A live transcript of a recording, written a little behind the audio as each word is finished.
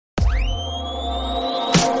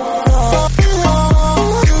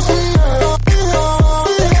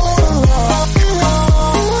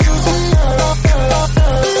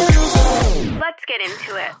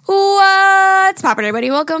poppin',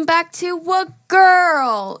 everybody? Welcome back to A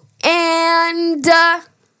Girl and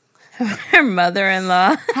her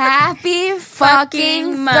mother-in-law. Happy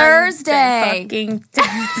fucking Thursday. Fucking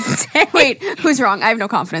Thursday. Wait, who's wrong? I have no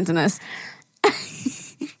confidence in this.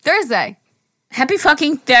 Thursday. Happy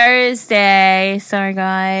fucking Thursday. Sorry,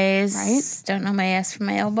 guys. Right? Don't know my ass from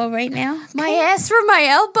my elbow right now. My ass from my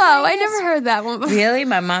elbow. I never heard that one before. Really?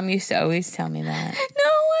 My mom used to always tell me that. No, I don't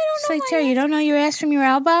know. She's like, Joe, you don't know your ass from your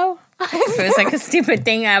elbow? If it was like a stupid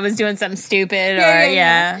thing, I was doing something stupid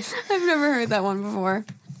yeah. I've never heard that one before.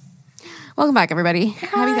 Welcome back, everybody. Hi.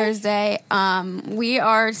 Happy Thursday. We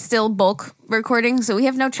are still bulk recording, so we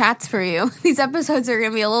have no chats for you. These episodes are going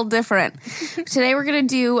to be a little different. Today we're going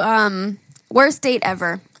to do worst date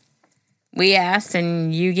ever. We asked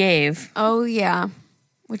and you gave. Oh, yeah.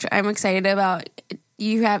 Which I'm excited about.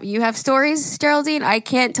 You have stories, Geraldine? I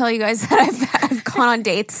can't tell you guys that I've gone on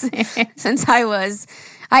dates since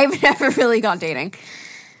I've never really gone dating.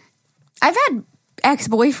 I've had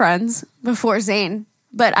ex-boyfriends before Zane,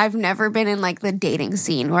 but I've never been in like the dating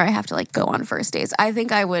scene where I have to like go on first dates. I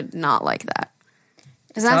think I would not like that.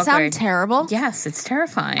 Does that sound terrible? Yes, it's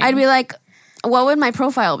terrifying. I'd be like, what would my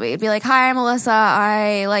profile be? It'd be like, hi, I'm Alyssa.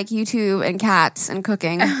 I like YouTube and cats and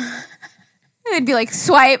cooking. It'd be like,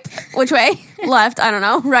 swipe. Which way? Left. I don't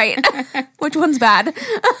know. Right. Which one's bad?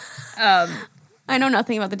 I know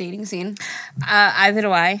nothing about the dating scene. Either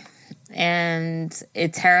do I. And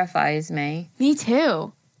it terrifies me. Me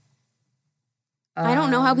too. I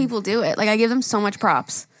don't know how people do it. Like, I give them so much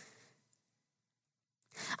props.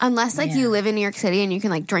 Unless, like, you live in New York City and you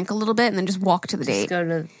can, like, drink a little bit and then just walk to the date. Go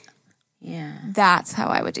to, yeah. That's how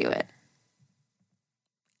I would do it.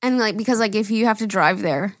 And, like, because, like, if you have to drive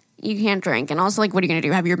there, you can't drink. And also, like, what are you going to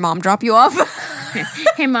do? Have your mom drop you off?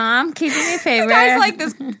 Hey, Mom, can you do me a favor? The guy's like,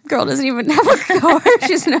 this girl doesn't even have a car. She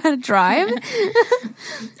doesn't know how to drive.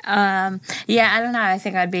 Yeah, I don't know. I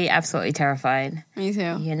think I'd be absolutely terrified. Me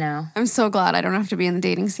too. You know? I'm so glad I don't have to be in the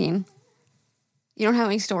dating scene. You don't have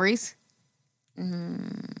any stories?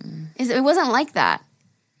 It wasn't like that.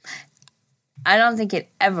 I don't think it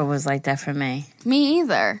ever was like that for me. Me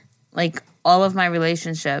either. Like, all of my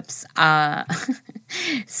relationships,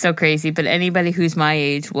 so crazy, but anybody who's my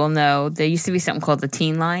age will know there used to be something called the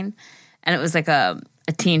teen line, and it was like a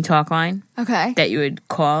teen talk line. Okay. That you would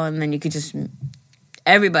call, and then you could just,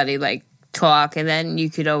 everybody, like, talk, and then you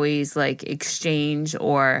could always, like, exchange,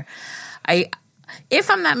 or if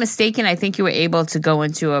I'm not mistaken, I think you were able to go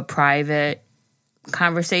into a private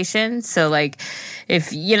conversation. So, like,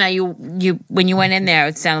 if you when you went in there,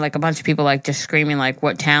 it sounded like a bunch of people like just screaming like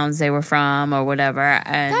what towns they were from or whatever.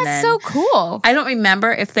 And that's so cool. I don't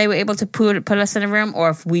remember if they were able to put us in a room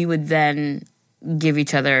or if we would then give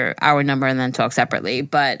each other our number and then talk separately.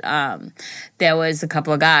 But there was a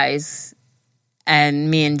couple of guys and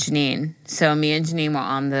me and Janine. So me and Janine were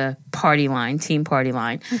on the party line, team party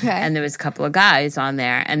line. Okay. And there was a couple of guys on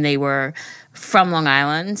there, and they were from Long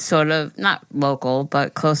Island, sort of, not local,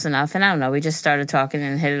 but close enough. And I don't know, we just started talking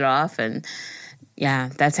and hit it off. And yeah,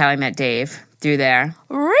 that's how I met Dave, through there.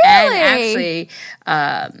 Really? And actually,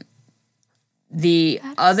 the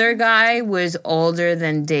other guy was older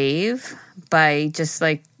than Dave by just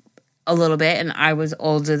like a little bit, and I was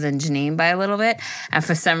older than Janine by a little bit. And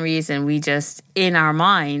for some reason, we just, in our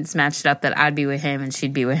minds, matched up that I'd be with him and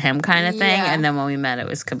she'd be with him kind of thing. Yeah. And then when we met, it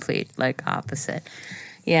was complete, like, opposite.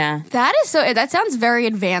 Yeah. That sounds very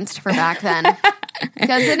advanced for back then.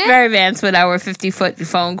 Doesn't it? Very advanced with our 50-foot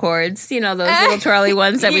phone cords. You know, those little twirly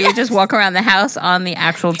ones that we would just walk around the house on the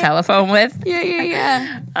actual telephone with.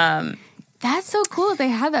 Yeah. That's so cool that they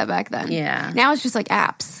had that back then. Yeah. Now it's just like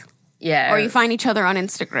apps. Yeah. Or you find each other on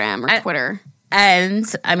Instagram or Twitter. And,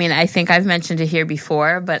 I mean, I think I've mentioned it here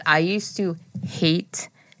before, but I used to hate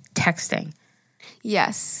texting.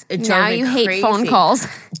 Yes. It now drove me you hate crazy. phone calls.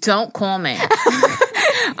 Don't call me.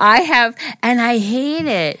 I have, and I hate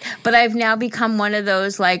it. But I've now become one of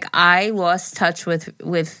those, like, I lost touch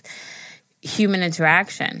with human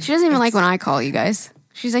interaction. She doesn't even like when I call you guys.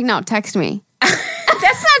 She's like, no, text me.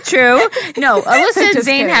 That's not true. No, Alyssa and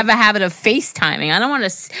Zane kidding. have a habit of FaceTiming. I don't want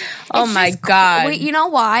to. Oh my God. Wait, you know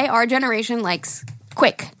why? Our generation likes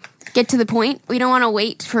quick. Get to the point. We don't want to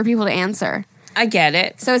wait for people to answer. I get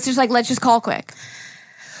it. So it's just like, let's just call quick.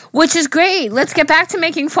 Which is great. Let's get back to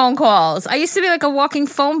making phone calls. I used to be like a walking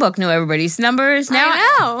phone book, knew everybody's numbers. Now,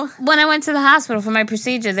 I know. When I went to the hospital for my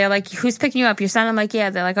procedure, they're like, who's picking you up? Your son? I'm like, yeah.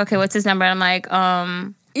 They're like, okay, what's his number? And I'm like,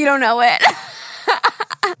 You don't know it.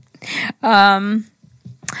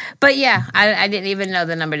 But yeah, I didn't even know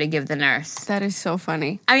the number to give the nurse. That is so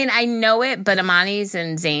funny. I mean, I know it, but Amani's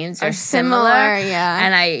and Zane's are similar, yeah.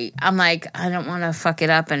 And I'm like, I don't want to fuck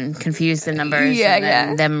it up and confuse the numbers and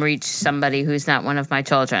then them reach somebody who's not one of my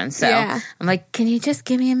children. So I'm like, can you just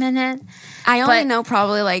give me a minute? I only know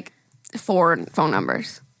probably like 4 phone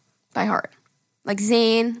numbers by heart. Like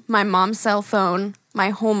Zane, my mom's cell phone,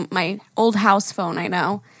 my old house phone I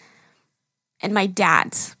know, and my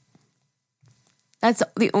dad's. That's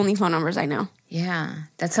the only phone numbers I know. Yeah.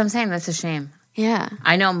 That's what I'm saying. That's a shame. Yeah.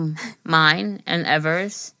 I know mine and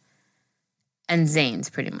Ever's and Zane's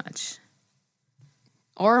pretty much.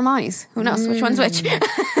 Or Amani's. Who knows which one's which?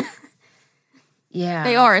 Yeah.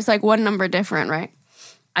 They are. It's like one number different, right?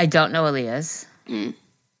 I don't know Aaliyah's.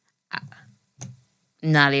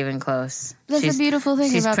 Not even close. That's the beautiful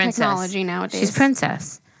thing about technology nowadays. She's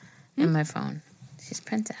Princess in my phone. She's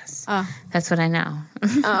Princess. Oh. That's what I know.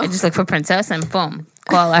 I just look for Princess and boom,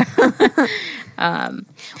 call her. Well,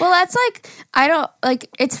 that's like, I don't, like,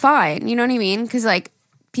 it's fine. You know what I mean? Because, like,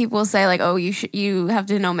 people say, like, oh, you have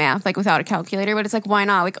to know math, like, without a calculator. But it's like, why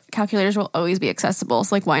not? Like, calculators will always be accessible.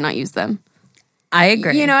 So, like, why not use them? I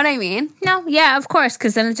agree. You know what I mean? No, yeah, of course,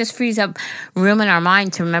 because then it just frees up room in our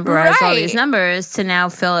mind to memorize all these numbers to now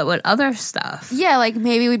fill it with other stuff. Yeah, like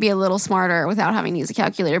maybe we'd be a little smarter without having to use a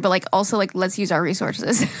calculator, but like also like let's use our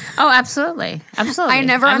resources. Oh, absolutely. Absolutely. I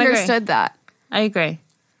never understood that. I agree.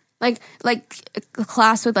 Like a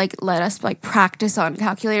class would like let us like practice on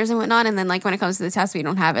calculators and whatnot, and then like when it comes to the test we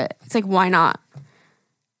don't have it. It's like, why not?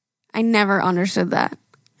 I never understood that.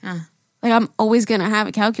 Like, I'm always going to have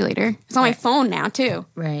a calculator. It's on my phone now, too.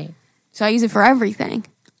 Right. So I use it for everything.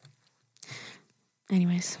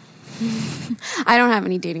 Anyways. I don't have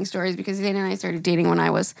any dating stories because Zane and I started dating when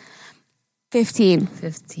I was 15.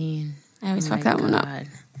 15. I always fuck that one up.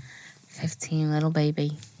 15, little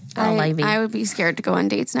baby. Baby. I would be scared to go on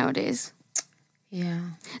dates nowadays. Yeah.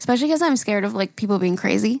 Especially because I'm scared of, like, people being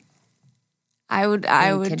crazy. I would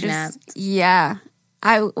kidnapped. just... Yeah.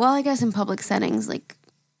 I guess in public settings, like...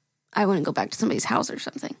 I wouldn't go back to somebody's house or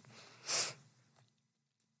something.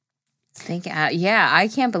 Yeah, I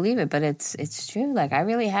can't believe it, but it's true. Like, I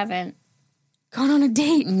really haven't gone on a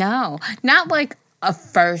date. No, not like a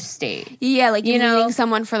first date. Yeah, like meeting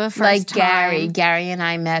someone for the first time. Like Gary and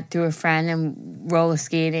I met through a friend and roller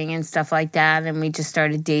skating and stuff like that, and we just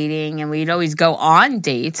started dating, and we'd always go on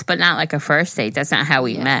dates, but not like a first date. That's not how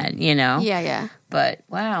we met, you know? Yeah. But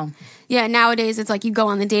wow. Yeah, nowadays it's like you go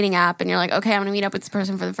on the dating app and you're like, okay, I'm going to meet up with this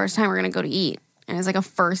person for the first time. We're going to go to eat. And it's like a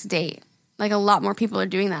first date. Like a lot more people are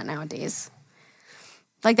doing that nowadays.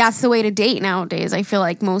 Like that's the way to date nowadays, I feel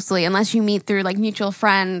like mostly. Unless you meet through like mutual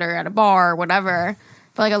friend or at a bar or whatever.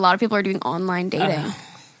 But like a lot of people are doing online dating.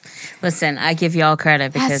 Listen, I give y'all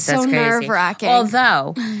credit because that's crazy. Nerve-wracking.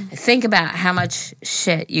 Although, think about how much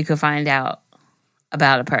shit you could find out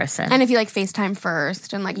about a person. And if you like FaceTime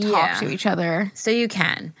first and like talk to each other. So you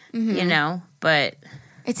can, you know, but...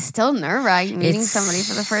 It's still nerve-wracking meeting somebody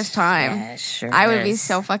for the first time. Yeah, sure I would be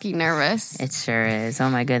so fucking nervous. It sure is. Oh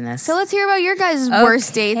my goodness. So let's hear about your guys'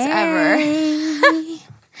 worst dates ever.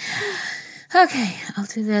 Okay, I'll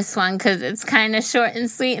do this one because it's kind of short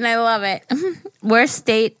and sweet and I love it. Worst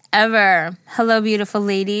date ever. Hello, beautiful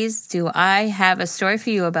ladies. Do I have a story for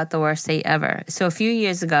you about the worst date ever? So a few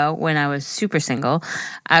years ago when I was super single,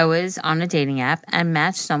 I was on a dating app and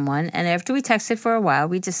matched someone. And after we texted for a while,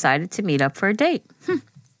 we decided to meet up for a date.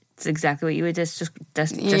 It's exactly what you were just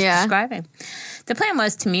describing. The plan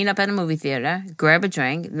was to meet up at a movie theater, grab a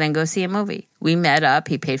drink, then go see a movie. We met up.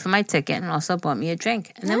 He paid for my ticket and also bought me a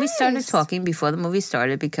drink. And then we started talking before the movie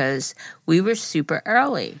started because we were super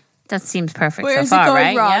early. That seems perfect so far,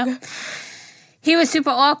 right? Wrong? Yeah. He was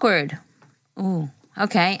super awkward. Ooh,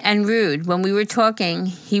 okay. And rude. When we were talking,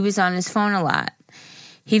 he was on his phone a lot.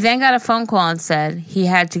 He then got a phone call and said he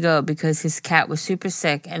had to go because his cat was super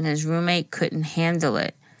sick and his roommate couldn't handle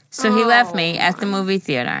it. So he left me at the movie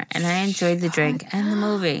theater, and I enjoyed the drink and the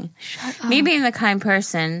movie. Me being the kind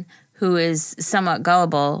person who is somewhat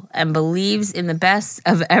gullible and believes in the best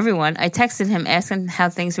of everyone, I texted him asking how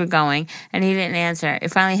things were going, and he didn't answer.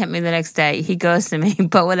 It finally hit me the next day. He ghosted me,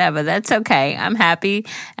 but whatever. That's okay. I'm happy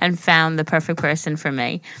and found the perfect person for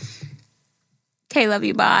me. Okay, love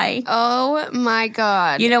you, bye. Oh, my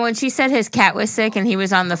God. You know, when she said his cat was sick and he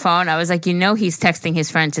was on the phone, I was like, you know he's texting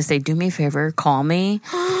his friend to say, do me a favor, call me.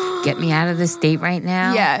 Get me out of this date right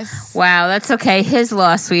now. Yes. Wow, that's okay. His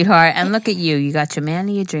loss, sweetheart. And look at you. You got your man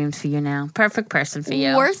of your dreams for you now. Perfect person for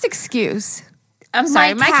you. Worst excuse. I'm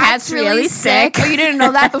sorry, my cat's really sick. Oh, you didn't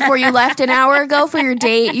know that before you left an hour ago for your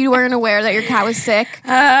date? You weren't aware that your cat was sick?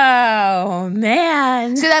 Oh,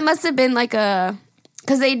 man. So that must have been like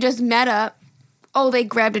because they just met up Oh, they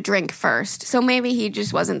grabbed a drink first. So maybe he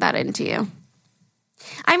just wasn't that into you.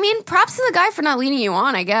 I mean, props to the guy for not leading you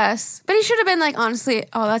on, I guess. But he should have been like, honestly,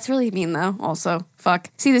 oh, that's really mean, though. Also, fuck.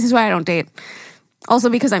 See, this is why I don't date. Also,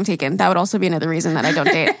 because I'm taken. That would also be another reason that I don't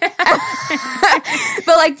date.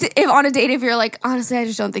 But, like, if on a date, if you're like, honestly, I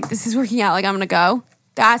just don't think this is working out, like, I'm going to go,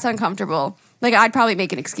 that's uncomfortable. Like, I'd probably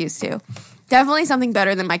make an excuse, too. Definitely something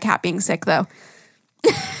better than my cat being sick, though.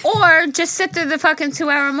 Or just sit through the fucking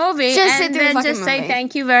 2-hour movie and then just say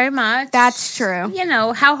thank you very much. That's true. You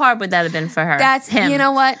know, how hard would that have been for her? That's him. You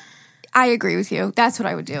know what? I agree with you. That's what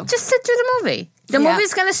I would do. Just sit through the movie. The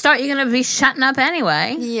movie's going to start. You're going to be shutting up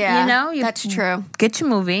anyway. Yeah. You know? That's true. Get your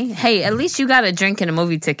movie. Hey, at least you got a drink and a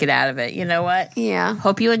movie ticket out of it. You know what? Yeah.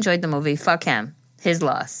 Hope you enjoyed the movie. Fuck him. His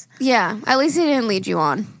loss. Yeah. At least he didn't lead you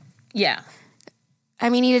on. Yeah. I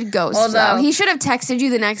mean, he did ghost. Although he should have texted you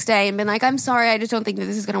the next day and been like, I'm sorry, I just don't think that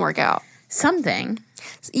this is going to work out. Something.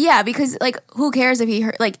 Yeah, because, like, who cares if he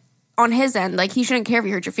hurt, like, on his end, like, he shouldn't care if he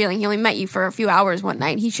hurt your feeling. He only met you for a few hours one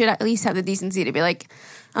night. He should at least have the decency to be like,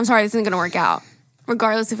 I'm sorry, this isn't going to work out.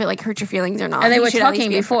 Regardless if it, like, hurt your feelings or not. And they were talking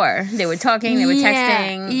before. They were talking, they were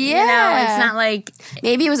texting. Yeah. You know, it's not like...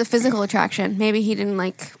 Maybe it was a physical attraction. Maybe he didn't,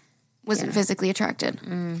 like, wasn't physically attracted.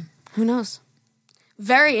 Who knows?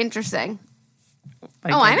 Very interesting.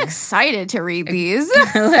 I'm excited to read these.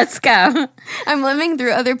 Let's go. I'm living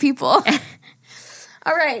through other people.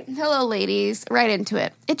 All right. Hello, ladies. Right into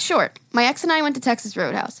it. It's short. My ex and I went to Texas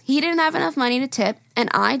Roadhouse. He didn't have enough money to tip, and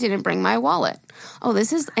I didn't bring my wallet. Oh,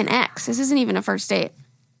 this is an ex. This isn't even a first date.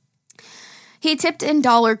 He tipped in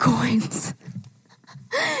dollar coins.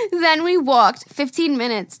 Then we walked 15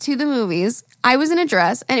 minutes to the movies. I was in a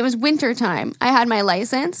dress, and it was winter time. I had my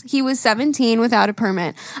license. He was 17 without a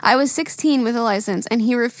permit. I was 16 with a license, and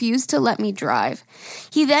he refused to let me drive.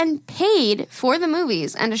 He then paid for the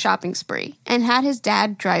movies and a shopping spree, and had his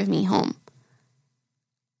dad drive me home.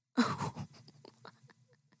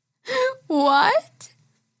 What?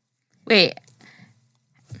 Wait.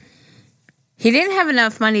 He didn't have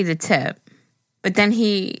enough money to tip, but then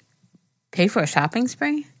he paid for a shopping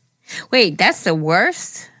spree? Wait, that's the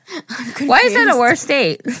worst? Why is that a worst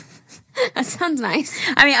date? That sounds nice.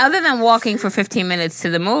 I mean, other than walking for 15 minutes to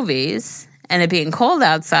the movies and it being cold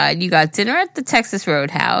outside, you got dinner at the Texas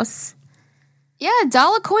Roadhouse. Yeah,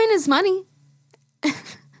 dollar coin is money.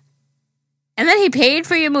 And then he paid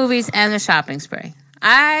for your movies and the shopping spree.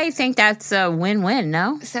 I think that's a win-win,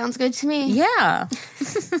 no? Sounds good to me. Yeah.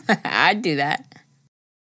 I'd do that.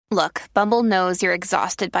 Look, Bumble knows you're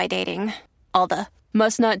exhausted by dating. All the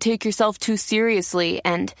must not take yourself too seriously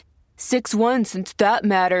and 6'1" since that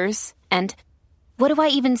matters. And what do I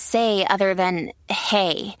even say other than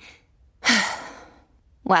hey?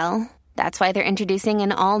 Well, that's why they're introducing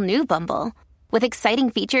an all-new Bumble with exciting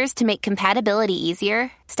features to make compatibility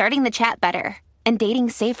easier, starting the chat better, and dating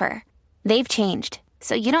safer. They've changed,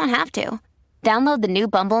 so you don't have to. Download the new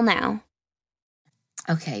Bumble now.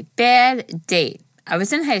 Okay, bad date. I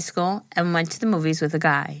was in high school and went to the movies with a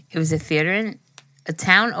guy. It was a theater in a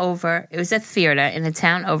town over. It was a theater in a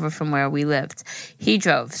town over from where we lived. He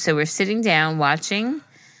drove. So we're sitting down watching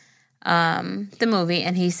the movie,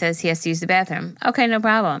 and he says he has to use the bathroom. Okay, no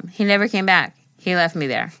problem. He never came back. He left me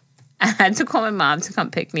there. I had to call my mom to come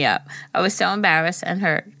pick me up. I was so embarrassed and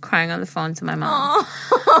hurt, crying on the phone to my mom.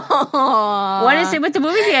 Aww. What is it with the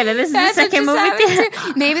movie theater? This is the second movie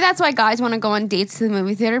theater. Maybe that's why guys want to go on dates to the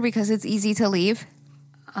movie theater, because it's easy to leave.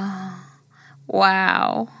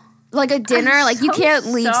 Wow. Like a dinner, I'm like so you can't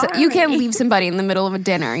leave. You can't sorry. leave somebody in the middle of a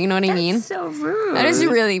dinner. You know what I mean? That's so rude. That is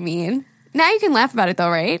really mean. Now you can laugh about it though,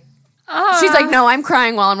 right? Oh, She's like, no, I'm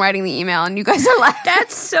crying while I'm writing the email, and you guys are laughing.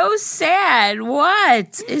 that's so sad.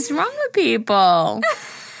 What is wrong with people?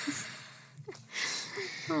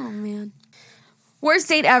 Oh, man. Worst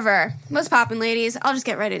date ever. What's poppin', ladies? I'll just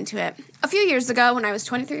get right into it. A few years ago, when I was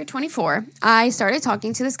 23 or 24, I started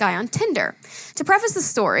talking to this guy on Tinder. To preface the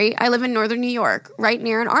story, I live in northern New York, right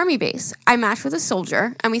near an army base. I matched with a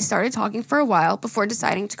soldier, and we started talking for a while before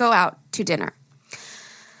deciding to go out to dinner.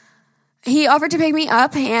 He offered to pick me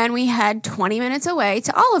up, and we head 20 minutes away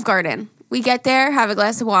to Olive Garden. We get there, have a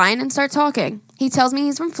glass of wine, and start talking. He tells me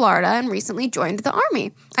he's from Florida and recently joined the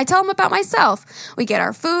Army. I tell him about myself. We get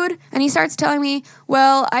our food, and he starts telling me,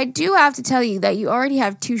 well, I do have to tell you that you already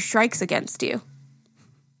have 2 strikes against you.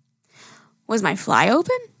 Was my fly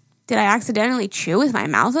open? Did I accidentally chew with my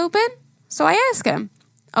mouth open? So I ask him,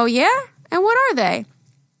 oh yeah? And what are they?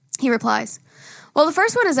 He replies, well, the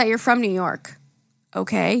first one is that you're from New York.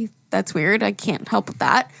 Okay, that's weird. I can't help with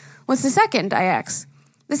that. What's the second? I ask.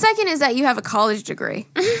 The second is that you have a college degree.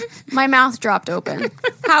 My mouth dropped open.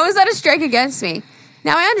 How is that a strike against me?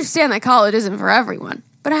 Now I understand that college isn't for everyone.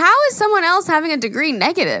 But how is someone else having a degree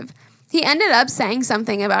negative? He ended up saying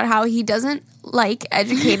something about how he doesn't like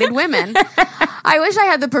educated women. I wish I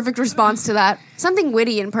had the perfect response to that. Something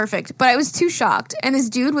witty and perfect, but I was too shocked, and this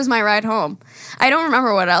dude was my ride home. I don't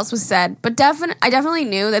remember what else was said, but I definitely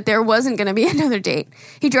knew that there wasn't going to be another date.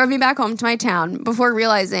 He drove me back home to my town before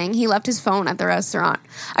realizing he left his phone at the restaurant.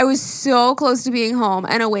 I was so close to being home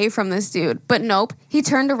and away from this dude, but nope, he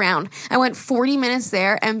turned around. I went 40 minutes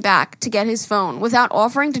there and back to get his phone without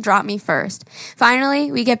offering to drop me first.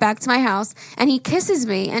 Finally, we get back to my house, and he kisses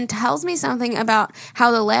me and tells me something about how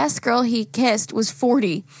the last girl he kissed was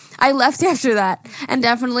 40. I left after that and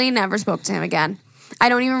definitely never spoke to him again. I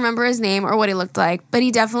don't even remember his name or what he looked like, but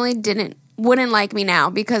he definitely wouldn't like me now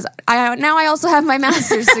because I also have my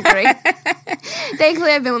master's degree.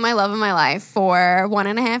 Thankfully, I've been with my love of my life for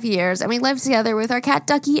 1.5 years, and we live together with our cat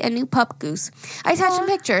Ducky and new pup Goose. I attached some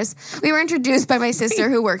pictures. We were introduced by my sister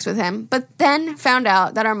who works with him, but then found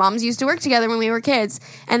out that our moms used to work together when we were kids,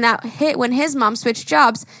 and that when his mom switched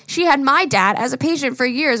jobs, she had my dad as a patient for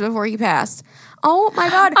years before he passed. Oh my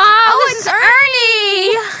God! It's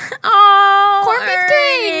Ernie. Oh, Corned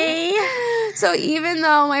beef king. So even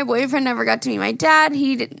though my boyfriend never got to meet my dad,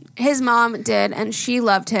 his mom did, and she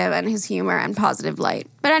loved him and his humor and positive light.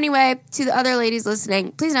 But anyway, to the other ladies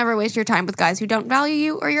listening, please never waste your time with guys who don't value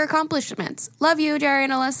you or your accomplishments. Love you, Jerry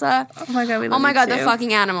and Alyssa. Oh my God! The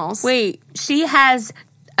fucking animals. Wait, she has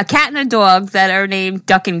a cat and a dog that are named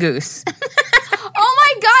Duck and Goose. Oh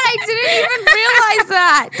my God, I didn't even realize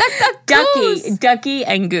that. Ducky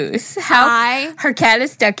and Goose. Hi. Her cat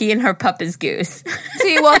is Ducky and her pup is Goose. So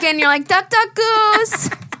you walk in, you're like, Duck, Duck, Goose.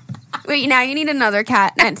 Wait, now you need another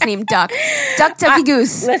cat that's named Duck. Duck, Ducky,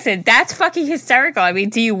 Goose. Listen, that's fucking hysterical. I mean,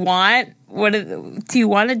 do you want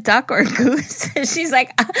a duck or a goose? She's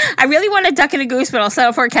like, I really want a duck and a goose, but I'll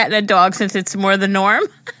settle for a cat and a dog since it's more the norm.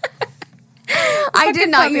 I did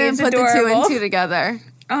not even put the two and two together.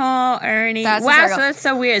 Oh, Ernie. That's wow, so that's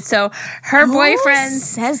so weird. So her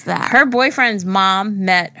says that? Her boyfriend's mom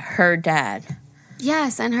met her dad.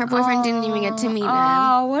 Yes, and her boyfriend didn't even get to meet him.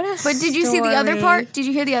 Oh, what a But did you see the other part? Did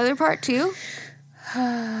you hear the other part too?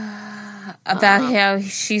 About how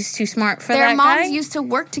she's too smart for their that guy? Their moms used to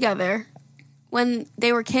work together when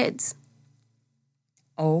they were kids.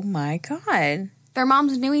 Oh my God. Their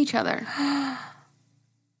moms knew each other.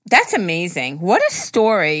 That's amazing. What a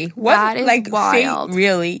story. That is wild. Fate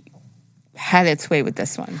really had its way with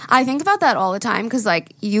this one. I think about that all the time because,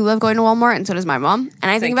 like, you love going to Walmart and so does my mom.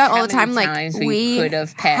 And I think about all the time, like, we could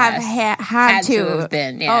have passed, had to have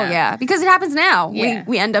been. Yeah. Oh, yeah. Because it happens now. Yeah.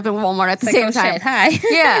 We end up in Walmart at the same time. Shit, hi.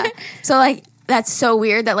 Yeah. So, like, that's so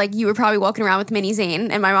weird that, like, you were probably walking around with Mini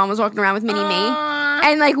Zane and my mom was walking around with Mini Me.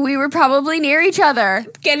 And, like, we were probably near each other.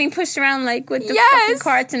 Getting pushed around, like, with the fucking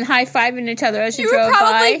carts and high-fiving each other as you drove by. You were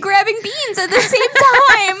probably grabbing beans at the same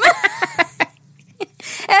time.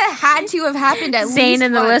 It had to have happened at least Zane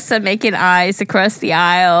and Alyssa making eyes across the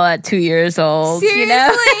aisle at 2 years old. Seriously? You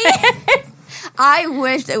know? I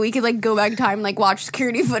wish that we could, like, go back in time, like, watch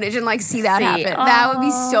security footage and, like, see that happen. That would be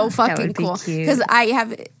so fucking cool. Because I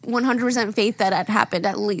have 100% faith that it happened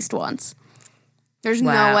at least once. There's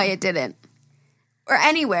no way it didn't. Or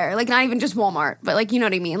anywhere, like not even just Walmart, but like, you know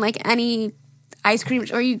what I mean? Like any ice cream,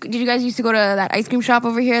 did you guys used to go to that ice cream shop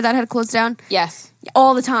over here that had closed down? Yes.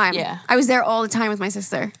 All the time. Yeah. I was there all the time with my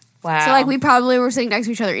sister. Wow. So like we probably were sitting next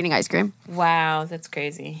to each other eating ice cream. Wow, that's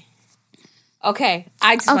crazy. Okay,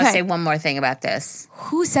 I just want to say one more thing about this.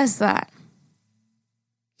 Who says that?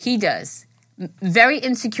 He does. Very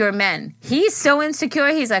insecure men. He's so insecure,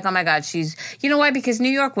 he's like, oh my God, you know why? Because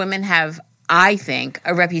New York women have, I think,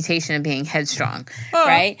 a reputation of being headstrong,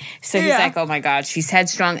 right? So he's like, oh my God, she's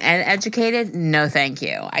headstrong and educated? No, thank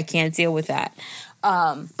you. I can't deal with that.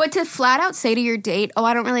 But to flat out say to your date, oh,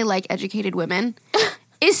 I don't really like educated women,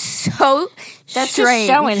 is so That's strange.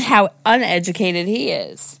 Just showing how uneducated he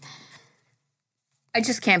is. I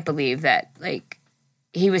just can't believe that, like,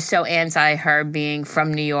 he was so anti her being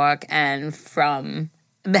from New York and from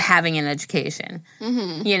having an education.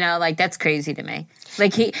 Mm-hmm. You know, like, that's crazy to me.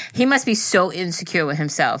 Like, he must be so insecure with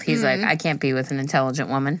himself. He's like, I can't be with an intelligent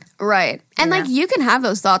woman. Right. And, like, you can have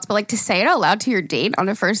those thoughts, but, like, to say it out loud to your date on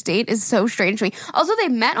a first date is so strange to me. Also, they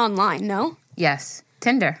met online, no? Yes.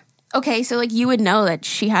 Tinder. Okay, so, like, you would know that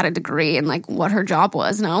she had a degree and, like, what her job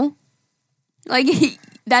was, no? Like,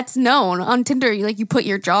 that's known. On Tinder, you put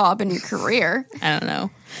your job and your career. I don't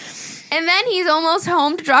know. And then he's almost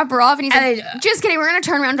home to drop her off, and he's like, just kidding, we're going to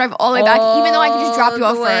turn around and drive all the way back, even though I can just drop you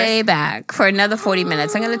off first. Way back for another 40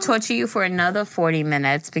 minutes. I'm going to torture you for another 40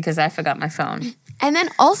 minutes because I forgot my phone. And then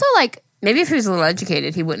also, like, Maybe if he was a little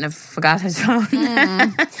educated, he wouldn't have forgot his phone.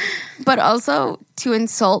 But also, to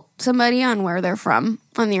insult somebody on where they're from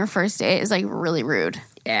on your first date is, like, really rude.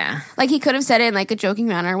 Yeah. Like, he could have said it in, like, a joking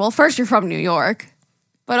manner. Well, first, you're from New York.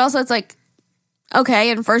 But also, it's like,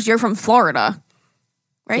 okay, and first, you're from Florida.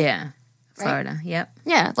 Right? Yeah. Florida. Right? Yep.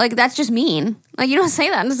 Yeah, like, that's just mean. Like, you don't say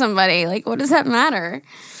that to somebody. Like, what does that matter?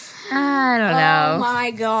 I don't know. Oh,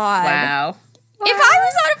 my God. Wow. If I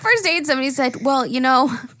was on a first date and somebody said, well, you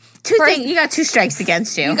know... You got 2 strikes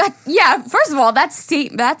against you. First of all, that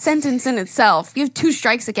sentence in itself, you have 2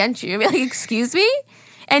 strikes against you. I'd be like, excuse me?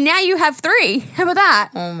 And now you have 3. How about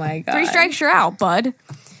that? Oh, my God. 3 strikes, you're out, bud.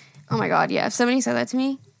 Oh, my God, yeah. If somebody said that to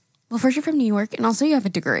me, well, first you're from New York, and also you have a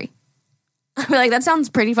degree. I'd be like, that sounds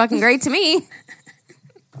pretty fucking great to me.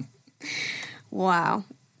 Wow.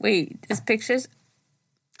 Wait, there's pictures?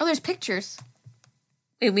 Oh, there's pictures.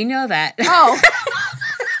 Wait, we know that. Oh.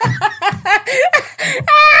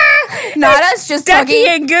 Not us just Ducky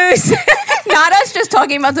talking. and Goose. Not us just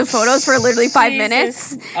talking about the photos for literally 5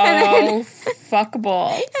 minutes. Oh,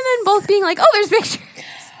 fuckball. And then both being like, oh, there's pictures.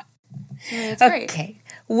 That's great. Okay.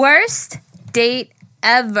 Worst date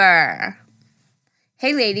ever.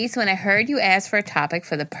 Hey, ladies, when I heard you ask for a topic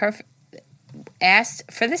for this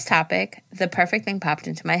topic, the perfect thing popped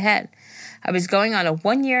into my head. I was going on a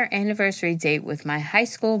 1-year anniversary date with my high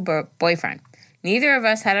school boyfriend. Neither of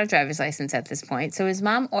us had our driver's license at this point, so his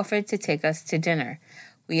mom offered to take us to dinner.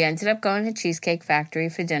 We ended up going to Cheesecake Factory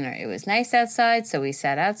for dinner. It was nice outside, so we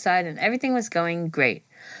sat outside and everything was going great.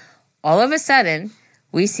 All of a sudden,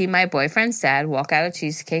 we see my boyfriend's dad walk out of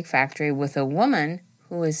Cheesecake Factory with a woman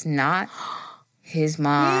who is not his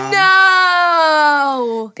mom.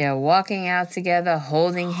 No! They're walking out together,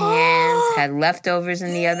 holding hands, had leftovers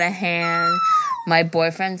in the other hand. My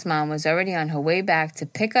boyfriend's mom was already on her way back to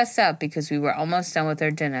pick us up because we were almost done with our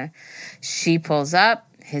dinner. She pulls up.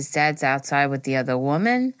 His dad's outside with the other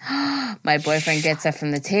woman. My boyfriend gets up from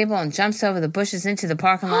the table and jumps over the bushes into the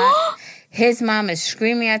parking lot. His mom is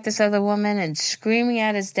screaming at this other woman and screaming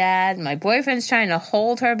at his dad. My boyfriend's trying to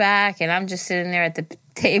hold her back, and I'm just sitting there at the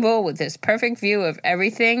table with this perfect view of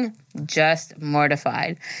everything, just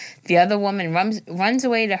mortified. The other woman runs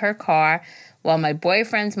away to her car, while my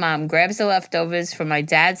boyfriend's mom grabs the leftovers from my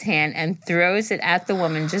dad's hand and throws it at the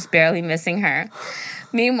woman, just barely missing her.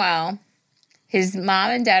 Meanwhile, his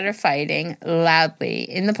mom and dad are fighting loudly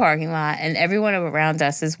in the parking lot, and everyone around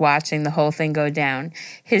us is watching the whole thing go down.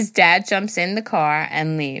 His dad jumps in the car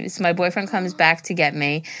and leaves. My boyfriend comes back to get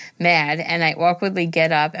me, mad, and I awkwardly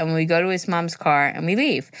get up, and we go to his mom's car, and we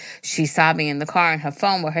leave. She's sobbing in the car on her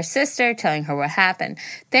phone with her sister, telling her what happened.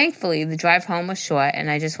 Thankfully, the drive home was short, and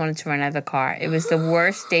I just wanted to run out of the car. It was the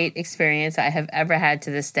worst date experience I have ever had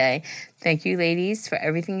to this day. Thank you, ladies, for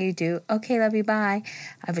everything you do. Okay, love you, bye.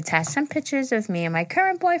 I've attached some pictures of me and my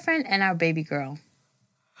current boyfriend and our baby girl.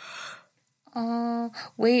 Oh,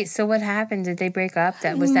 wait, so what happened? Did they break up?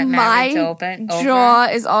 Was that marriage over? My jaw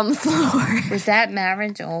is on the floor. Was that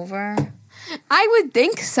marriage over? I would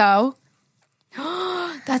think so.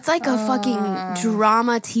 That's like a fucking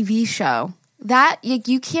drama TV show. That,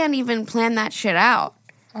 you can't even plan that shit out.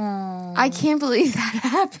 Oh. I can't believe that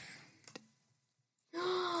happened.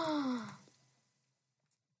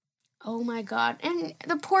 Oh my God. And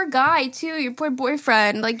the poor guy, too, your poor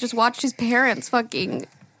boyfriend, like, just watched his parents fucking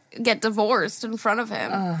get divorced in front of him.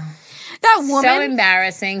 That woman. So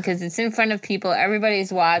embarrassing because it's in front of people,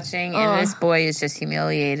 everybody's watching, and this boy is just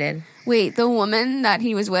humiliated. Wait, the woman that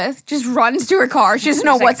he was with just runs to her car. She doesn't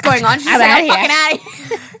know what's going on. She's like, I'm fucking out of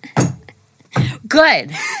here. Good.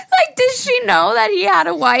 Like, does she know that he had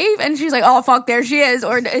a wife? And she's like, oh, fuck, there she is.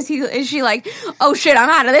 Or is she like, oh, shit, I'm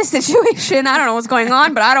out of this situation. I don't know what's going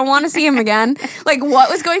on, but I don't want to see him again. Like, what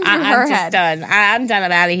was going through her head? I'm done.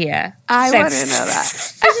 I'm out of here. I want to know that.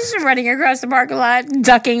 She's just running across the parking lot,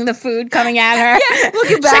 ducking the food coming at her. Yeah,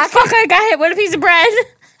 looking back. She's like, fuck, I got hit with a piece of bread.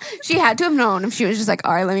 She had to have known if she was just like,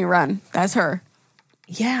 all right, let me run. That's her.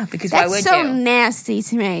 Yeah, because why would you? That's so nasty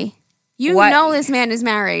to me. You know this man is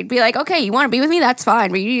married. Be like, okay, you want to be with me? That's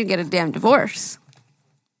fine, but you need to get a damn divorce.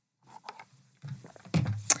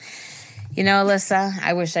 You know, Alyssa,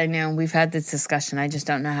 I wish I knew. We've had this discussion. I just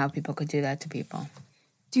don't know how people could do that to people.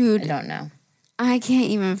 Dude. I don't know. I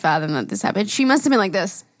can't even fathom that this happened. She must have been like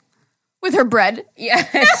this. With her bread. Yeah.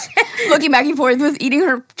 Looking back and forth with eating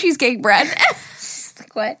her cheesecake bread. She's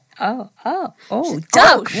like, what? Oh,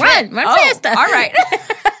 duck, run faster. All right.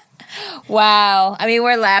 Wow. I mean,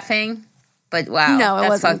 we're laughing. But wow, no, it that's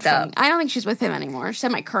wasn't fucked funny. up. I don't think she's with him anymore. She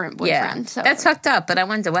said my current boyfriend. Yeah, so that's fucked up. But I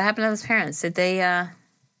wonder what happened to those parents. Did they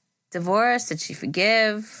divorce? Did she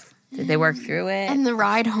forgive? Did they work through it? And the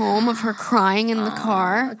ride home of her crying in the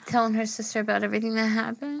car, telling her sister about everything that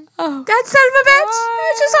happened. Oh. That son of a bitch.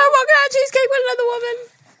 I just saw him walking out of Cheesecake with another woman.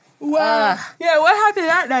 Wow. Yeah, what happened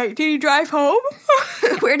that night? Did he drive home?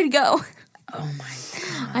 Where did he go? Oh, my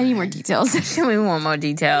God. I need more details. Show me one more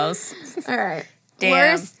details. All right. Damn.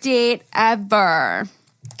 Worst date ever.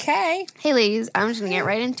 Okay. Hey, ladies, I'm just going to get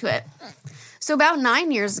right into it. So about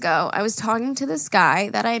 9 years ago, I was talking to this guy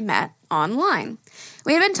that I met online.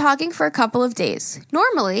 We had been talking for a couple of days.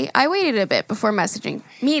 Normally, I waited a bit before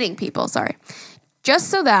meeting people, just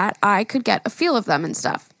so that I could get a feel of them and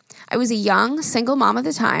stuff. I was a young, single mom at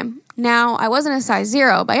the time. Now, I wasn't a size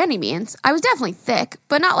 0 by any means. I was definitely thick,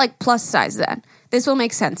 but not like plus size then. This will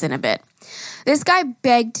make sense in a bit. This guy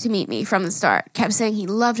begged to meet me from the start, kept saying he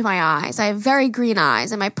loved my eyes. I have very green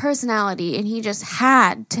eyes and my personality, and he just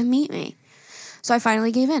had to meet me. So I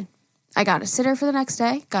finally gave in. I got a sitter for the next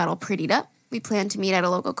day, got all prettied up. We planned to meet at a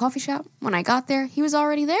local coffee shop. When I got there, he was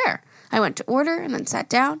already there. I went to order and then sat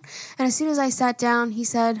down. And as soon as I sat down, he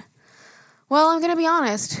said, "Well, I'm going to be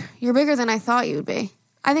honest. You're bigger than I thought you would be.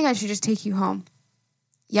 I think I should just take you home."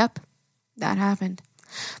 Yep, that happened.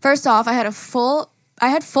 First off, I had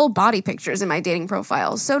full body pictures in my dating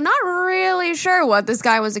profile, so not really sure what this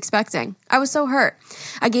guy was expecting. I was so hurt.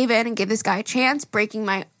 I gave in and gave this guy a chance breaking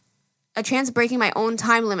my own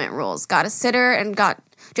time limit rules. Got a sitter and got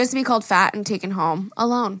just to be called fat and taken home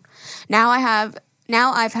alone. Now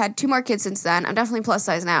I've had 2 more kids since then. I'm definitely plus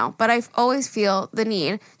size now, but I always feel the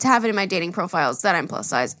need to have it in my dating profiles that I'm plus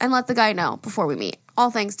size and let the guy know before we meet.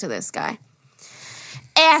 All thanks to this guy.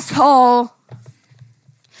 Asshole.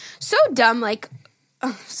 So dumb, like,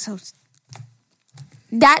 so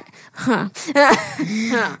that,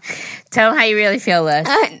 Tell him how you really feel, Liz.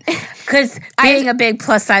 Because being a big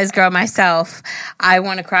plus size girl myself, I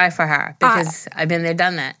want to cry for her because I've been there,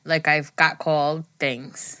 done that. Like, I've got called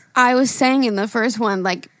things. I was saying in the first one,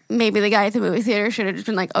 like, maybe the guy at the movie theater should have just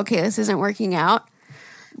been like, okay, this isn't working out.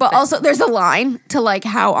 But also, there's a line to, like,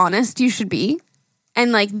 how honest you should be.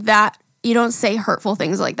 And, like, that, you don't say hurtful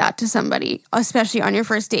things like that to somebody, especially on your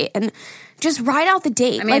first date. And just ride out the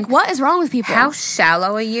date. I mean, like, what is wrong with people? How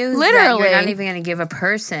shallow are you? Literally. That you're not even going to give a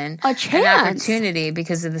person a chance. An opportunity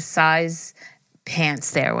because of the size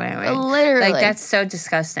pants they're wearing. Literally. Like, that's so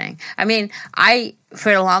disgusting. I mean,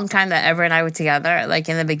 for a long time that Ever and I were together, like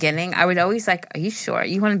in the beginning, I would always like, are you sure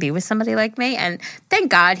you want to be with somebody like me? And thank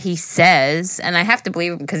God he says, and I have to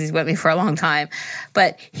believe him because he's with me for a long time,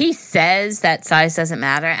 but he says that size doesn't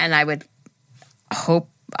matter. And I would hope,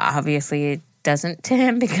 obviously, it doesn't to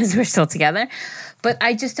him because we're still together. But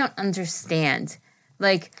I just don't understand.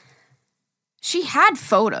 Like, she had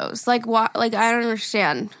photos. Like, what? Like, I don't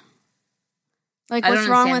understand. Like, what's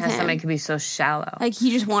wrong with him? Somebody could be so shallow. Like,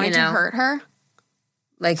 he just wanted to hurt her?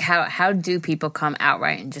 Like, how do people come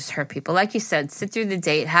outright and just hurt people? Like you said, sit through the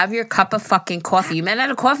date, have your cup of fucking coffee. You met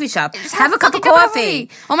at a coffee shop. Just have a cup of coffee.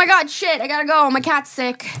 Oh my God, shit, I gotta go. My cat's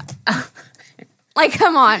sick. Like,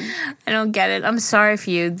 come on. I don't get it. I'm sorry for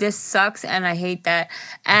you. This sucks, and I hate that.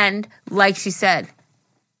 And like she said,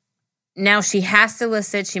 now she has to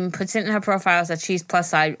list it. She puts it in her profiles that she's plus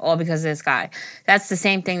size all because of this guy. That's the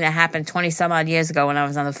same thing that happened 20-some-odd years ago when I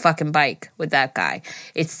was on the fucking bike with that guy.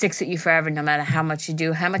 It sticks with you forever no matter how much you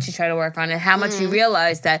do, how much you try to work on it, how much you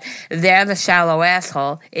realize that they're the shallow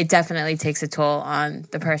asshole. It definitely takes a toll on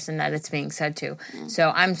the person that it's being said to.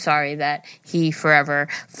 So I'm sorry that he forever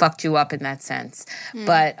fucked you up in that sense.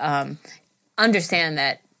 But understand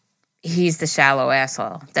that he's the shallow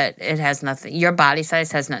asshole, that it has nothing, your body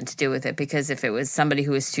size has nothing to do with it, because if it was somebody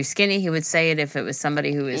who was too skinny, he would say it. If it was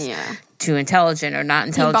somebody who was too intelligent or not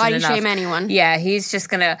intelligent he'd body enough, shame anyone. Yeah, he's just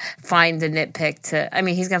going to find the nitpick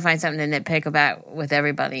he's going to find something to nitpick about with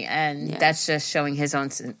everybody, and that's just showing his own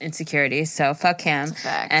insecurities. So fuck him,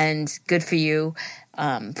 and good for you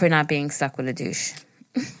for not being stuck with a douche.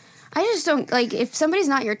 I just don't, like, if somebody's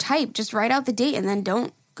not your type, just write out the date and then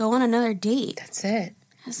don't go on another date. That's it.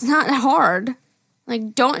 It's not hard.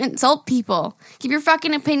 Like, don't insult people. Keep your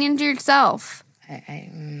fucking opinion to yourself.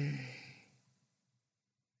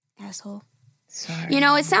 Asshole. Sorry. You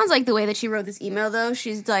know, it sounds like the way that she wrote this email, though.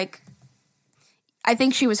 She's like, I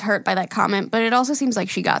think she was hurt by that comment, but it also seems like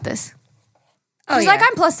she got this. She's like,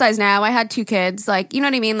 I'm plus size now. I had 2 kids. Like, you know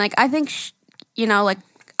what I mean? Like, I think, like,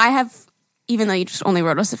 I have, even though you just only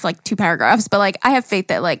wrote us like 2 paragraphs, but, like, I have faith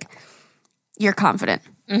that, like, you're confident.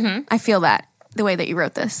 Mm-hmm. I feel that. The way that you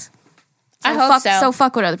wrote this. I hope so. So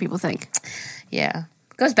fuck what other people think. Yeah.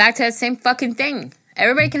 Goes back to that same fucking thing.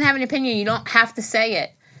 Everybody can have an opinion. You don't have to say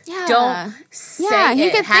it. Yeah. Don't say it. You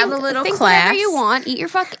can have a little think class. Whatever you want. Eat your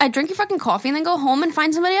drink your fucking coffee and then go home and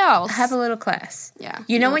find somebody else. Have a little class. Yeah.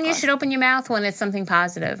 You know when you should open your mouth? When it's something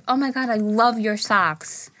positive. Oh my God, I love your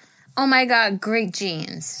socks. Oh my God, great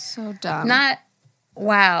jeans. So dumb. Not,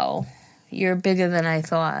 wow, you're bigger than I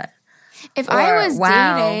thought. If Or, I was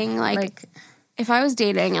wow, dating, like if I was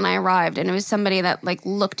dating and I arrived and it was somebody that like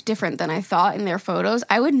looked different than I thought in their photos,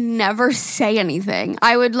 I would never say anything.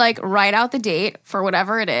 I would like write out the date for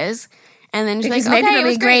whatever it is, and then just because like, maybe okay, it'll it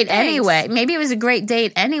was be great thanks. anyway. Maybe it was a great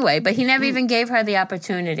date anyway, but he never even gave her the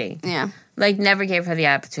opportunity. Yeah, Like, never gave her the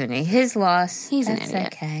opportunity. His loss. He's an That's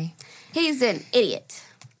idiot. okay. he's an idiot.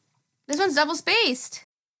 This one's double spaced.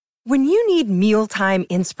 When you need mealtime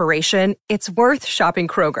inspiration, it's worth shopping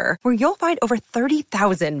Kroger, where you'll find over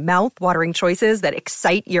 30,000 mouth-watering choices that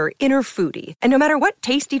excite your inner foodie. And no matter what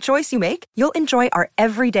tasty choice you make, you'll enjoy our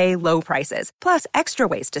everyday low prices, plus extra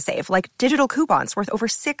ways to save, like digital coupons worth over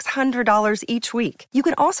 $600 each week. You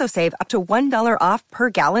can also save up to $1 off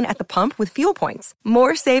per gallon at the pump with fuel points.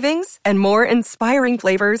 More savings and more inspiring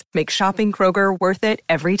flavors make shopping Kroger worth it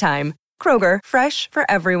every time. Kroger, fresh for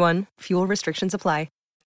everyone. Fuel restrictions apply.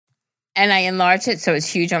 And I enlarged it so it's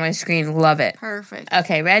huge on my screen. Love it. Perfect.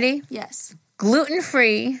 Okay, ready? Yes.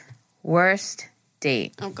 Gluten-free worst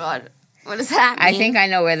date. Oh God, what does that mean? I think I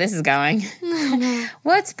know where this is going.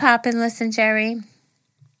 What's poppin'? Listen, Jerry.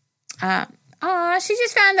 She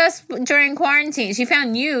just found us during quarantine. She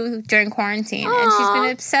found you during quarantine, and she's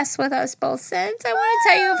been obsessed with us both since. I want to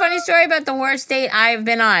tell you a funny story about the worst date I've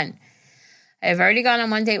been on. I've already gone on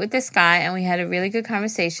one date with this guy, and we had a really good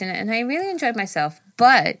conversation, and I really enjoyed myself,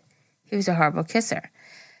 but he was a horrible kisser.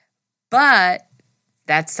 But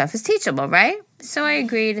that stuff is teachable, right? So I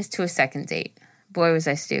agreed to a second date. Boy, was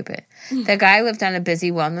I stupid. The guy lived on a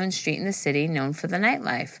busy, well-known street in the city known for the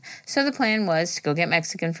nightlife. So the plan was to go get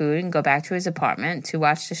Mexican food and go back to his apartment to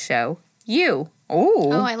watch the show You.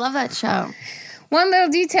 Ooh. Oh, I love that show. One little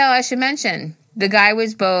detail I should mention. The guy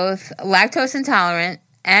was both lactose intolerant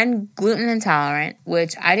and gluten intolerant,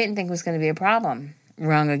 which I didn't think was going to be a problem.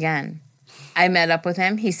 Wrong again. I met up with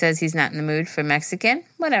him. He says he's not in the mood for Mexican.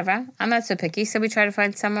 Whatever. I'm not so picky, so we try to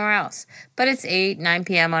find somewhere else. But it's 8, 9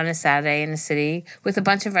 p.m. on a Saturday in the city with a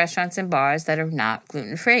bunch of restaurants and bars that are not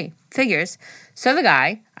gluten-free. Figures. So the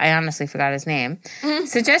guy, I honestly forgot his name,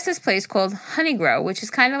 suggests this place called Honey Grow, which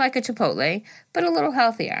is kind of like a Chipotle, but a little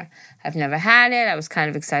healthier. I've never had it. I was kind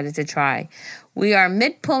of excited to try. We are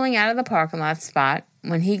mid-pulling out of the parking lot spot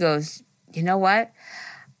when he goes, you know what?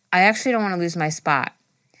 I actually don't want to lose my spot.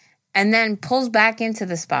 And then pulls back into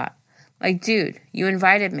the spot. Like, dude, you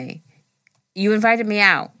invited me. You invited me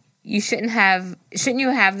out. Shouldn't you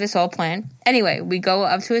have this whole plan? Anyway, we go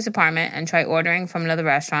up to his apartment and try ordering from another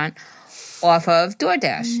restaurant off of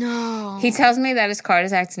DoorDash. No. He tells me that his card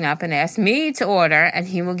is acting up and asks me to order and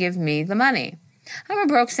he will give me the money. I'm a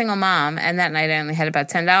broke single mom, and that night I only had about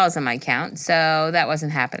 $10 on my account, so that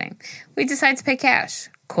wasn't happening. We decide to pay cash,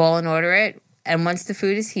 call and order it, and once the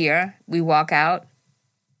food is here, we walk out.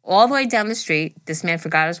 All the way down the street, this man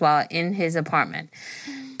forgot his wallet in his apartment.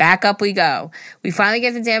 Back up we go. We finally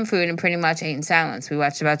get the damn food and pretty much ate in silence. We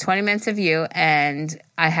watched about 20 minutes of You, and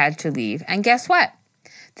I had to leave. And guess what?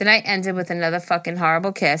 The night ended with another fucking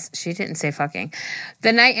horrible kiss. She didn't say fucking.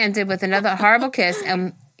 The night ended with another horrible kiss,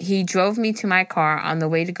 and he drove me to my car on the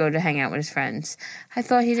way to go to hang out with his friends. I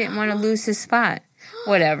thought he didn't want to lose his spot.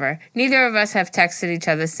 Whatever. Neither of us have texted each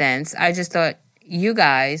other since. I just thought you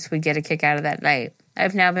guys would get a kick out of that night.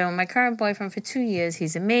 I've now been with my current boyfriend for 2 years.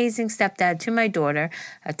 He's amazing stepdad to my daughter.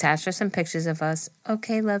 Attached are some pictures of us.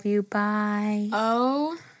 Okay, love you. Bye.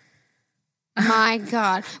 Oh my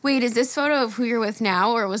God. Wait, is this photo of who you're with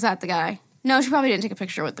now, or was that the guy? No, she probably didn't take a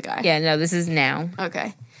picture with the guy. Yeah, no, this is now.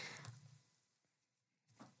 Okay.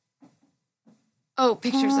 Oh,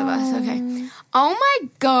 pictures of us. Okay. Oh my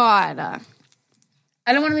God.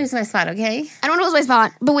 I don't want to lose my spot, okay? I don't know what's my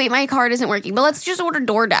spot, but wait, my card isn't working. But let's just order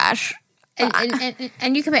DoorDash.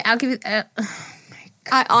 And you can pay. I'll give you.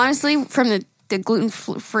 I honestly, from the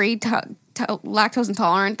gluten-free, lactose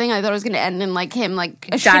intolerant thing, I thought it was going to end in like him like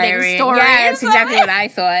a shitting story. Yeah, that's exactly what I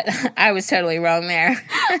thought. I was totally wrong there.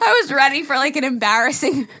 I was ready for like an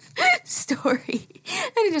embarrassing story,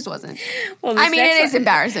 and it just wasn't. Well, I mean, it is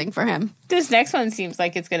embarrassing for him. This next one seems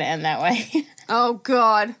like it's going to end that way. Oh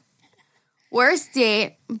God. Worst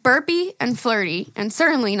date, burpy and flirty, and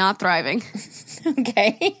certainly not thriving.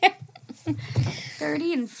 Okay.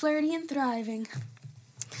 30 and flirty and thriving.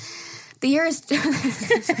 The year is...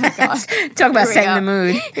 oh God. Talk about setting the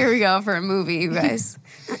mood. Here we go for a movie, you guys.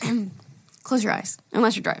 Close your eyes,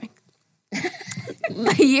 unless you're driving.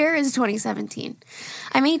 The year is 2017.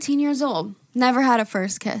 I'm 18 years old. Never had a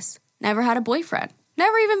first kiss. Never had a boyfriend.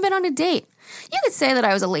 Never even been on a date. You could say that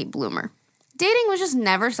I was a late bloomer. Dating was just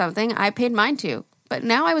never something I paid mind to. But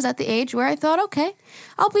now I was at the age where I thought, okay,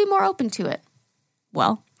 I'll be more open to it.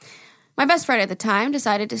 Well, my best friend at the time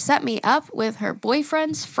decided to set me up with her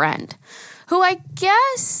boyfriend's friend, who I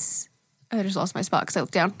guess... I just lost my spot because I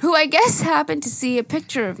looked down. Who I guess happened to see a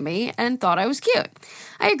picture of me and thought I was cute.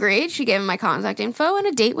 I agreed. She gave him my contact info and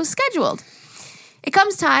a date was scheduled. It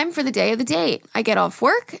comes time for the day of the date. I get off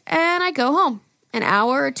work and I go home. An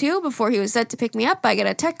hour or two before he was set to pick me up, I get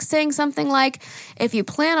a text saying something like, if you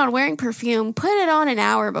plan on wearing perfume, put it on an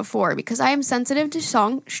hour before because I am sensitive to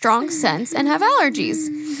strong scents and have allergies.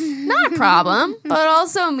 Not a problem, but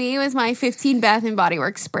also me with my 15 Bath & Body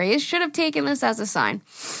Works sprays should have taken this as a sign.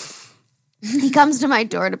 He comes to my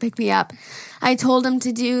door to pick me up. I had told him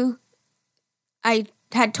to do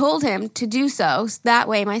so that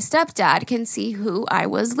way my stepdad can see who I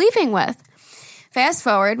was leaving with. Fast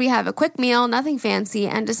forward, we have a quick meal, nothing fancy,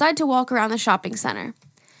 and decide to walk around the shopping center.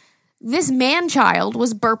 This man-child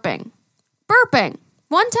was burping. Burping.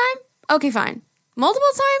 One time? Okay, fine. Multiple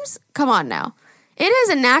times? Come on now. It is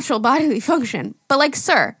a natural bodily function. But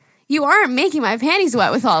sir, you aren't making my panties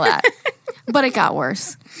wet with all that. But it got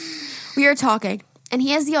worse. We are talking, and he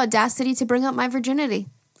has the audacity to bring up my virginity.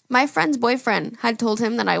 My friend's boyfriend had told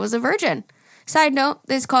him that I was a virgin. Side note,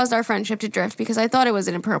 this caused our friendship to drift because I thought it was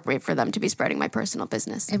inappropriate for them to be spreading my personal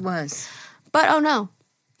business. It was. But oh no,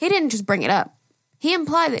 he didn't just bring it up. He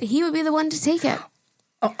implied that he would be the one to take it.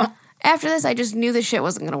 After this, I just knew this shit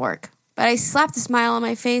wasn't going to work. But I slapped a smile on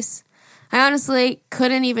my face. I honestly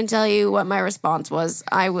couldn't even tell you what my response was.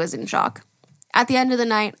 I was in shock. At the end of the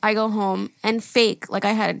night, I go home and fake like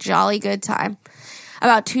I had a jolly good time.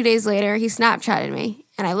 About 2 days later, he Snapchatted me,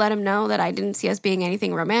 and I let him know that I didn't see us being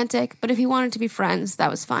anything romantic, but if he wanted to be friends, that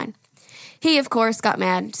was fine. He, of course, got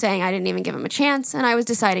mad, saying I didn't even give him a chance, and I was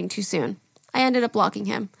deciding too soon. I ended up blocking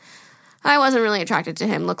him. I wasn't really attracted to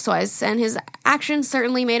him looks-wise, and his actions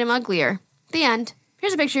certainly made him uglier. The end.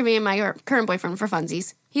 Here's a picture of me and my current boyfriend for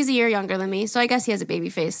funsies. He's a year younger than me, so I guess he has a baby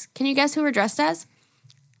face. Can you guess who we're dressed as?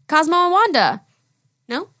 Cosmo and Wanda.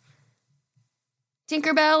 No?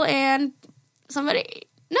 Tinkerbell and somebody.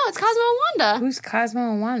 No, it's Cosmo and Wanda. Who's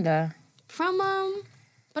Cosmo and Wanda? From,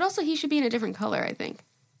 but also he should be in a different color, I think.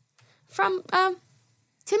 From,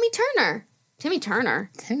 Timmy Turner. Timmy Turner.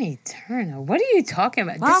 Timmy Turner? What are you talking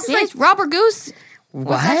about? Wow, this is Robert Goose. What?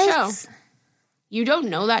 What's that show? You don't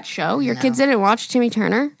know that show? Your kids didn't watch Timmy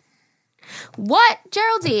Turner? What?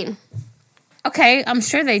 Geraldine. Okay, I'm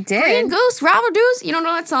sure they did. Green Goose, Robert Goose. You don't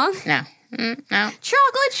know that song? No. No.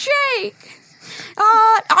 Chocolate Shake.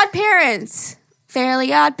 Odd Parents.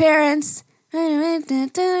 Fairly Odd Parents.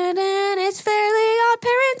 It's Fairly Odd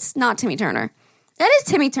Parents. Not Timmy Turner. That is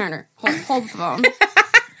Timmy Turner. Hold the phone.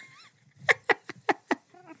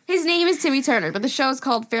 His name is Timmy Turner, but the show is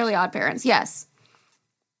called Fairly Odd Parents. Yes.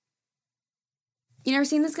 You never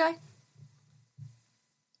seen this guy?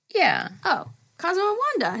 Yeah. Oh, Cosmo and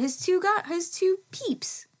Wanda. His two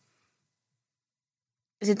peeps.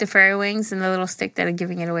 Is it the fairy wings and the little stick that are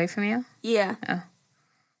giving it away from you? Yeah. Oh.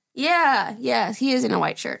 Yeah, yes. He is in a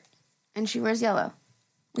white shirt. And she wears yellow.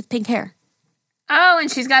 With pink hair. Oh,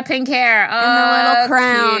 and she's got pink hair. Oh, and the little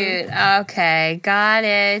crown. Cute. Okay, got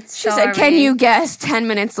it. She said, can you guess 10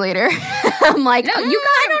 minutes later? I'm like, no,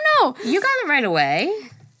 I don't know. You got it right away.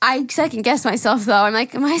 I second guess myself, though. I'm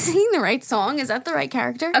like, am I singing the right song? Is that the right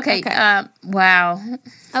character? Okay. Wow.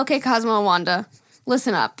 Okay, Cosmo and Wanda.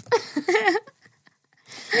 Listen up.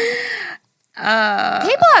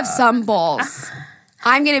 People have some balls.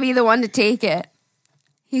 I'm going to be the one to take it.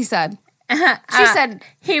 He said. She said.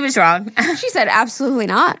 He was wrong. She said, absolutely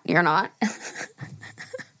not. You're not.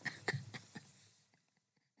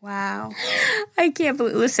 Wow. I can't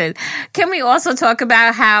believe. Listen, can we also talk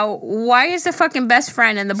about why is the fucking best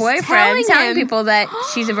friend and the boyfriend telling people that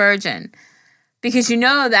she's a virgin? Because you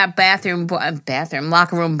know that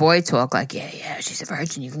locker room boy talk, like, yeah, she's a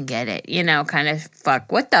virgin, you can get it. You know, kind of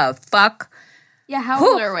fuck. What the fuck? Yeah, how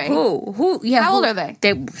old are we? Who? Yeah, how old are they?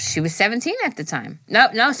 She was 17 at the time.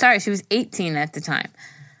 No, sorry, she was 18 at the time.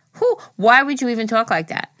 Why would you even talk like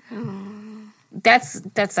that?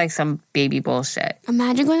 That's like some baby bullshit.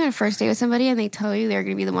 Imagine going on a first date with somebody and they tell you they're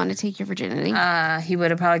going to be the one to take your virginity. He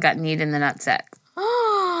would have probably gotten kneed in the nutsack.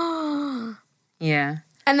 Yeah.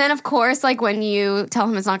 And then, of course, like when you tell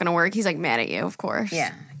him it's not going to work, he's like mad at you, of course.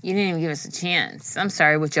 Yeah. You didn't even give us a chance. I'm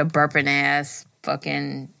sorry with your burping ass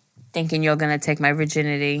fucking thinking you're going to take my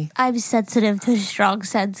virginity. I'm sensitive to strong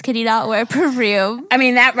scents. Can you not wear perfume? I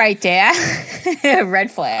mean, that right there. Red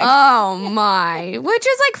flag. Oh, my. Which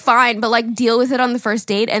is, like, fine, but, like, deal with it on the first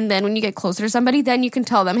date, and then when you get closer to somebody, then you can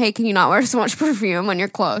tell them, hey, can you not wear so much perfume when you're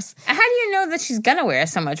close? How do you know that she's going to wear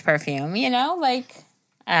so much perfume? You know, like,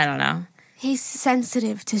 I don't know. He's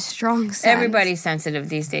sensitive to strong scents. Everybody's sensitive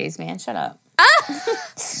these days, man. Shut up.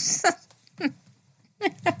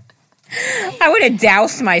 I would have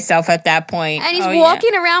doused myself at that point. And he's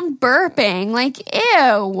walking around burping. Like,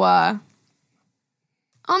 ew. On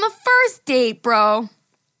the first date, bro.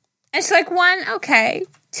 It's like 1, okay.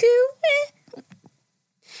 2,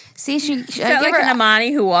 See, she felt like an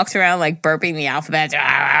Amani who walks around like burping the alphabet.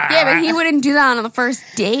 Yeah, but he wouldn't do that on the first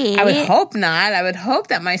date. I would hope not. I would hope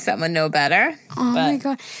that my son would know better. Oh my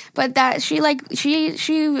god! But that she went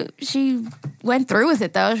through with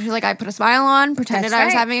it though. She's like, I put a smile on, pretended I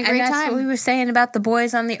was having a great that's time. What we were saying about the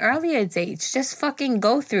boys on the earlier dates. Just fucking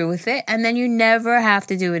go through with it, and then you never have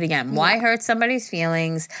to do it again. Why hurt somebody's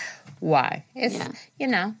feelings? Why? It's you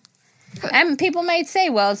know. And people might say,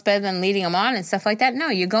 well, it's better than leading them on and stuff like that. No,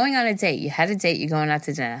 you're going on a date. You had a date. You're going out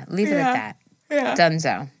to dinner. Leave it at that. Yeah.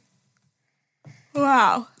 Dunzo.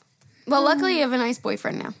 Wow. Well, luckily you have a nice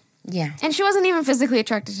boyfriend now. Yeah. And she wasn't even physically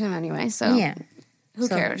attracted to him anyway, so who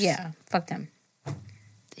cares? Yeah, fuck them.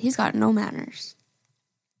 He's got no manners.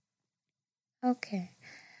 Okay.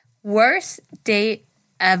 Worst date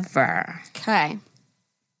ever. Okay.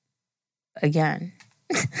 Again.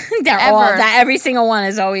 Every single one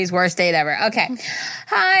is always worst date ever. Okay.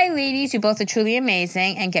 Hi, ladies. You both are truly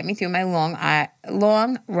amazing and get me through my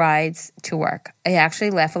long rides to work. I actually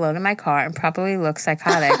laugh alone in my car and probably look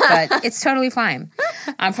psychotic, but it's totally fine.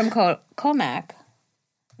 I'm from Colmac,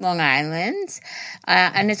 Long Island,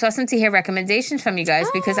 and it's awesome to hear recommendations from you guys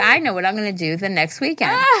because I know what I'm going to do the next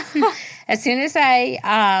weekend. As soon as I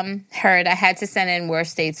heard I had to send in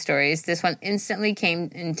worst date stories, this one instantly came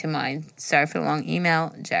into mind. Sorry for the long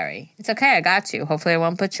email, Jerry. It's okay, I got you. Hopefully I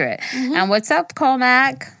won't butcher it. And what's up,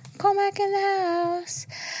 Colmac? Colmac in the house.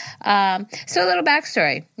 So a little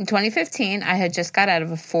backstory. In 2015, I had just got out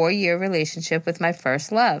of a 4-year relationship with my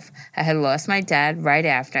first love. I had lost my dad right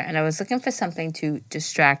after, and I was looking for something to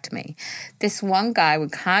distract me. This one guy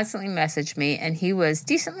would constantly message me, and he was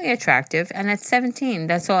decently attractive, and at 17,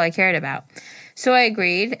 that's all I cared about. So I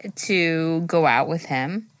agreed to go out with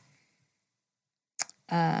him.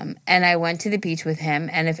 And I went to the beach with him,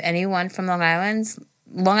 and if anyone from Long Island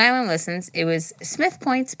listens, it was Smith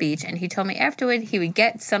Point's beach, and he told me afterward he would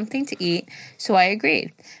get something to eat, so I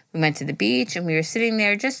agreed. We went to the beach, and we were sitting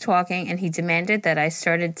there just talking, and he demanded that I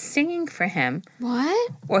started singing for him.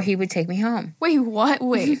 What? Or he would take me home. Wait, what?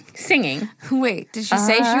 Wait. Singing. Wait, did she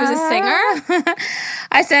say she was a singer?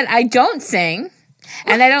 I said, I don't sing,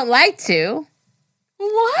 and I don't like to.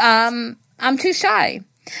 What? I'm too shy.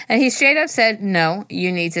 And he straight up said, no,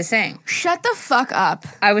 you need to sing. Shut the fuck up.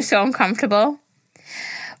 I was so uncomfortable.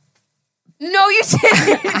 No, you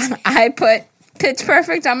didn't. I put Pitch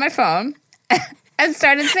Perfect on my phone and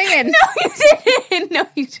started singing. No, you didn't. No,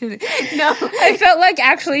 you didn't. No. I felt like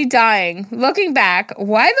actually dying. Looking back,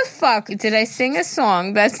 why the fuck did I sing a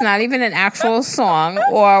song that's not even an actual song?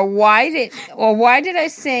 Or why did I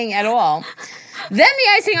sing at all? Then the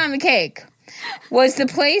icing on the cake was the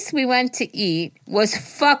place we went to eat was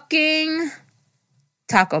fucking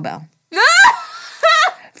Taco Bell.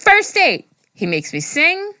 First date, he makes me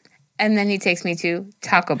sing. And then he takes me to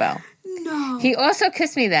Taco Bell. No. He also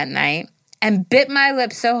kissed me that night and bit my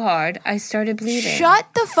lips so hard I started bleeding.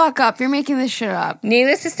 Shut the fuck up. You're making this shit up.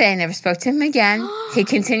 Needless to say, I never spoke to him again. He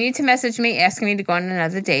continued to message me, asking me to go on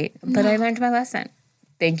another date. But I learned my lesson.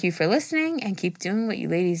 Thank you for listening and keep doing what you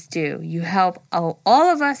ladies do. You help all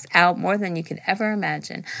of us out more than you could ever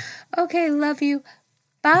imagine. Okay, love you.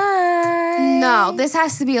 Bye. No, this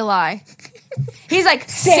has to be a lie. He's like,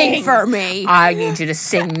 sing for me. I need you to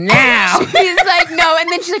sing now. He's like, no. And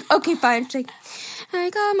then she's like, okay, fine. She's like,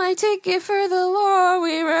 I got my ticket for the long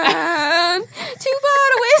way round. 2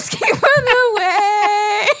 bottle whiskey for the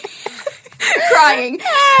way. Crying.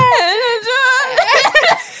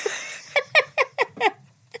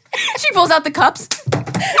 She pulls out the cups.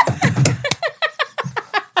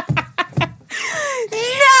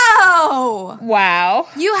 No! Wow.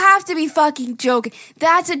 You have to be fucking joking.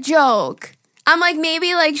 That's a joke. I'm like,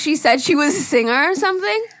 maybe like she said she was a singer or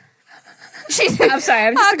something. I'm sorry,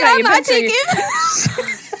 I'm just looking at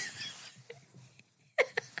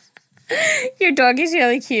you. Your dog is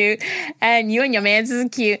really cute, and you and your man's is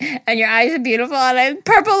cute, and your eyes are beautiful, and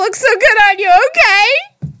purple looks so good on you, okay?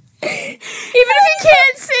 Even if you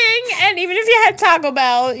can't sing, and even if you had Taco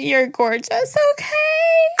Bell, you're gorgeous, okay?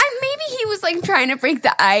 And maybe he was like trying to break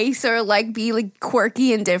the ice or like be like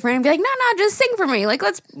quirky and different and be like, no, just sing for me. Like,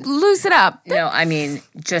 let's loosen up. No, I mean,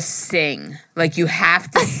 just sing. Like, you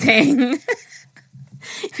have to sing.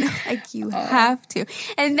 No, like you have to.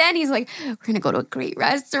 And then he's like, we're going to go to a great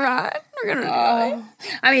restaurant. We're going to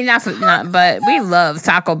I mean, but we love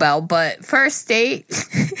Taco Bell, but first date,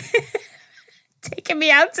 taking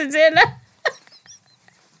me out to dinner.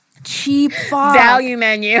 cheap fuck. Value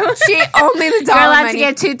menu. She only the You're dollar allowed menu. to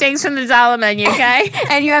get 2 things from the dollar menu, okay?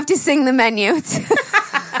 And you have to sing the menu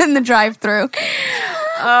in the drive-thru.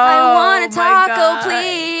 Oh, I want a my taco, God.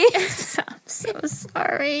 please. I'm so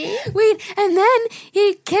sorry. Wait, and then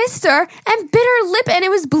he kissed her and bit her lip and it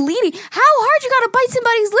was bleeding. How hard you gotta bite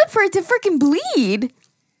somebody's lip for it to freaking bleed?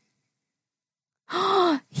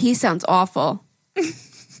 He sounds awful.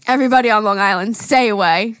 Everybody on Long Island, stay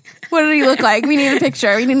away. What did he look like? We need a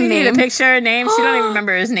picture. We need a We name. need a picture, a name. She don't even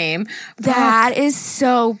remember his name. That is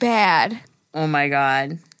so bad. Oh, my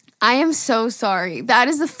God. I am so sorry. That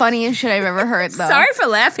is the funniest shit I've ever heard, though. Sorry for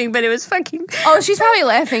laughing, but it was fucking Oh, she's probably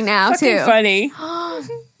laughing now, too. funny. No,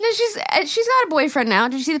 she's got a boyfriend now.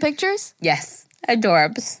 Did you see the pictures? Yes.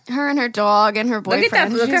 Adorbs. Her and her dog and her Look boyfriend. at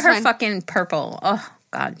that. Look She's at her fine. fucking purple. Oh,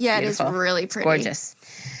 God. Yeah, beautiful. it is really pretty. Gorgeous.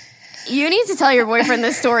 You need to tell your boyfriend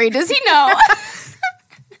this story. Does he know?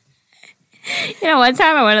 You know, one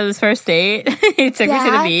time I went on this first date. He took me to the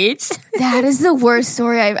That- beach. That is the worst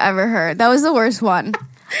story I've ever heard. That was the worst one.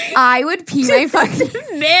 I would pee my fucking...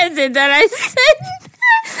 Man did that, I said.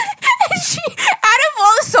 She, out of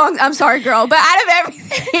all the songs, I'm sorry, girl, but out of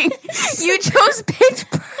everything, you chose Pitch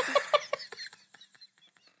Perfect.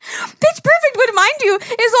 Pitch Perfect, would mind you,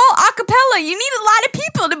 is all a cappella. You need a lot of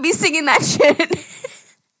people to be singing that shit.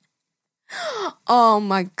 Oh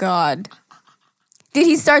my God. Did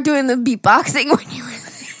he start doing the beatboxing when you were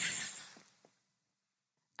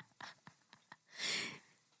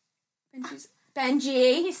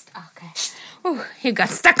Benji? Okay. Ooh, he got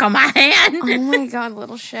stuck on my hand. Oh my God,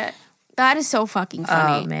 little shit. That is so fucking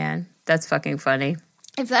funny. Oh, man. That's fucking funny.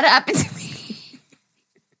 If that happened to me.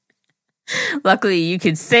 Luckily, you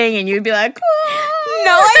could sing and you'd be like, oh.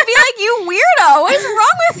 No, I'd be like, you weirdo. What is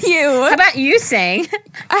wrong with you? How about you sing?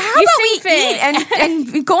 How you about we sing eat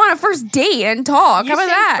and we go on a first date and talk? You How about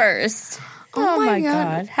sing that? first. Oh my God.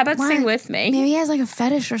 God. How about Why? sing with me? Maybe he has like a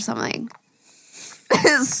fetish or something. This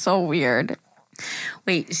is so weird.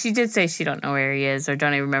 Wait, she did say she don't know where he is or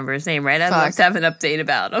don't even remember his name, right? I'd Fuck. love to have an update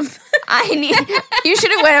about him. You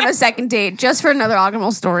should have went on a second date just for another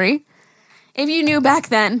Agamo story. If you knew back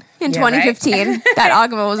then in Yeah, right? 2015 that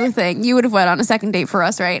Agamo was a thing, you would have went on a second date for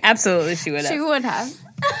us, right? Absolutely, she would have. She would have.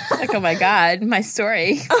 Like, oh my God, my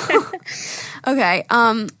story. Okay.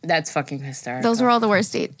 That's fucking hysterical. Those were all the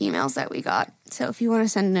worst date emails that we got. So if you want to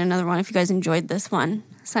send in another one, if you guys enjoyed this one,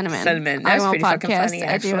 send them in. Send 'em in. That was pretty fucking funny,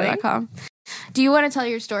 actually. @gmail.com. Do you want to tell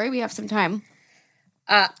your story? We have some time.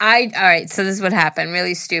 All right, so this is what happened.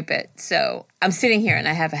 Really stupid. So I'm sitting here and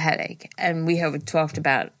I have a headache. And we have talked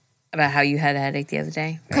about how you had a headache the other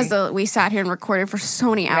day. Right? Because we sat here and recorded for so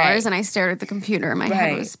many hours, Right. and I stared at the computer, and my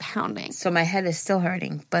head Right. was pounding. So my head is still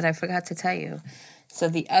hurting, but I forgot to tell you. So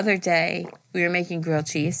the other day we were making grilled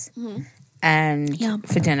cheese and Yum.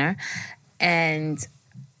 for dinner, and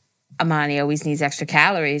Amani always needs extra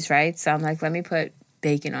calories, right? So I'm like, let me put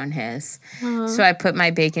bacon on his. So I put my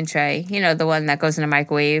bacon tray, you know, the one that goes in the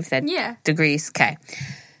microwave, that Yeah. the grease. Okay.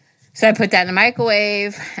 So I put that in the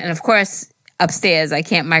microwave, and of course, upstairs I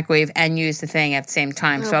can't microwave and use the thing at the same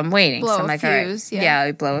time. So I'm waiting. blow So I'm a like, fuse, all right, yeah.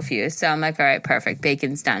 I blow a fuse. So I'm like, all right, perfect,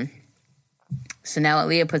 bacon's done. So now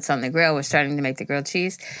Aaliyah puts on the grill. We're starting to make the grilled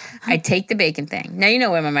cheese. I take the bacon thing. Now you know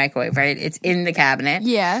where my microwave, right? It's in the cabinet.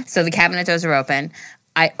 Yeah. So the cabinet doors are open.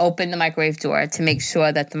 I open the microwave door to make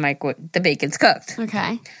sure that the bacon's cooked.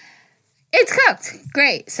 Okay. It's cooked.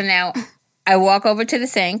 Great. So now I walk over to the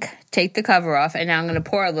sink, take the cover off, and now I'm going to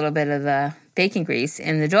pour a little bit of the bacon grease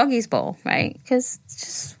in the doggy's bowl, right? Because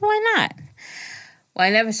just why not? Well, I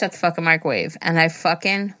never shut the fucking microwave. And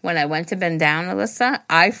when I went to bend down, Alyssa,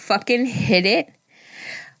 I fucking hit it.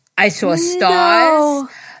 I saw stars. No.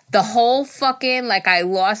 The whole fucking, like, I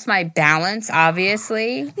lost my balance,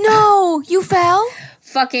 obviously. No, you fell?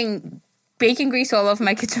 Fucking bacon grease all over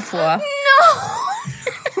my kitchen floor.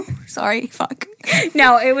 No. Sorry, fuck.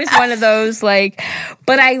 No, it was one of those, like,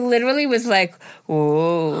 but I literally was like,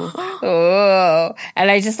 oh.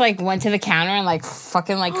 And I just, like, went to the counter and, like,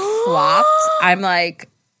 fucking, like, flopped. I'm like,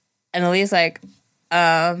 and Aaliyah's like,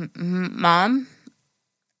 Mom,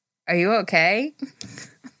 are you okay?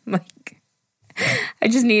 Like, I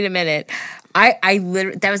just need a minute. I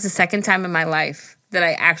literally, that was the second time in my life that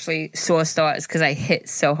I actually saw stars because I hit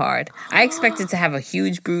so hard. I expected to have a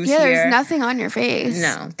huge bruise Yeah, here. there's nothing on your face.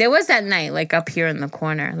 No. There was that night, like, up here in the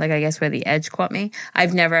corner, like, I guess where the edge caught me.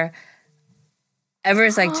 I've never, ever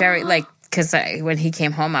is like Jerry, like, because when he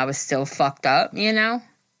came home, I was still fucked up, you know?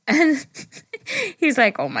 And he's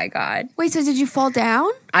like, oh, my God. Wait, so did you fall down?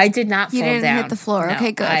 I did not You fall didn't down. hit the floor. No,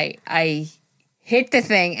 Okay, good. I hit the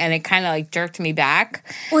thing, and it kind of, like, jerked me back.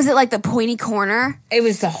 Was it like the pointy corner? It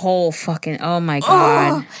was the whole fucking, oh, my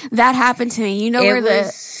God. Oh, that happened to me. You know It where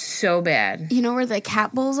was so bad. You know where the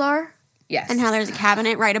cat bowls are? Yes. And how there's a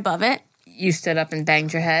cabinet right above it? You stood up and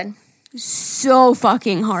banged your head? So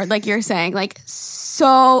fucking hard, like you're saying. Like,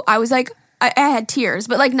 so, I was like, I had tears,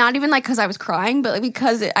 but like not even like because I was crying, but like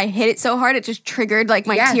because I hit it so hard, it just triggered like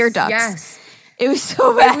my tear ducts. Yes. It was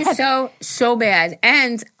so bad. It was so bad.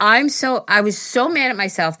 And I was so mad at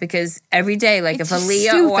myself because every day, like It's if Aaliyah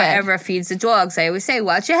stupid. or ever feeds the dogs, I always say,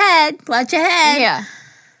 watch your head. Yeah.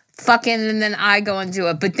 Fucking, and then I go and do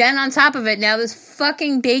it. But then on top of it, now there's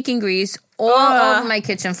fucking bacon grease all over my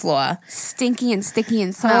kitchen floor. Stinky and sticky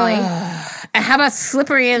and smelly. And how about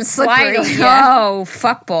slippery and slippery? Yeah. Oh,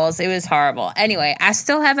 fuck balls. It was horrible. Anyway, I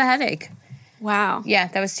still have a headache. Wow. Yeah,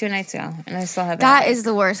 that was 2 nights ago. And I still have a That headache. is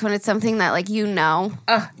the worst when it's something that like you know.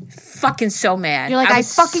 Fucking so mad. You're like, I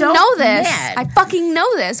was fucking so know this. mad. I fucking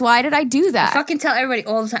know this. Why did I do that? fucking tell everybody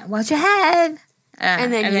all the time, watch your head.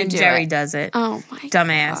 And then you do Jerry it. does it. Oh my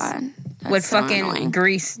Dumbass. God. That's With so fucking annoying.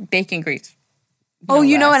 grease, bacon grease. Oh,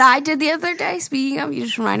 you know less. what I did the other day? Speaking of, you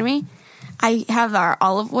just reminded me. I have our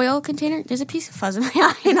olive oil container. There's a piece of fuzz in my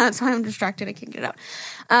eye, and that's why I'm distracted. I can't get it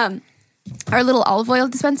out. Our little olive oil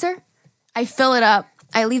dispenser. I fill it up.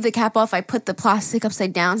 I leave the cap off. I put the plastic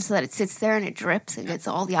upside down so that it sits there and it drips and gets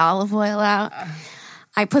all the olive oil out.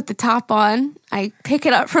 I put the top on. I pick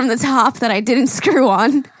it up from the top that I didn't screw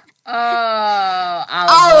on. Oh,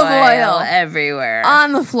 Olive oil. everywhere.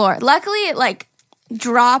 On the floor. Luckily, it like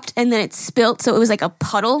dropped and then it spilt, so it was like a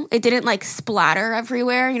puddle. It didn't like splatter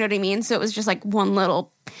everywhere, you know what I mean? So it was just like one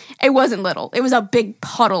little. It wasn't little. It was a big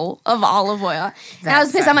puddle of olive oil. And I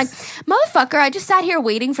was pissed. I'm like, motherfucker, I just sat here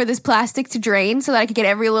waiting for this plastic to drain so that I could get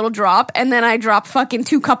every little drop, and then I dropped fucking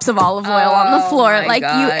 2 cups of olive oil on the floor. my Like,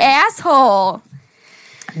 God. you asshole.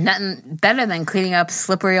 Nothing better than cleaning up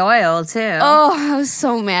slippery oil, too. Oh, I was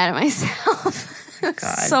so mad at myself. God,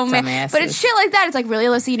 so mad. dumbasses. But it's shit like that. It's like, really,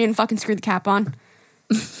 Alyssa, you didn't fucking screw the cap on?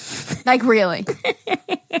 Like, really?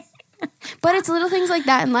 But it's little things like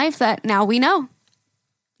that in life that now we know.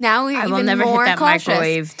 Now we're I even will never more hit that cautious.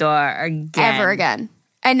 microwave door again. Ever again.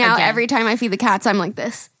 And now Again. every time I feed the cats, I'm like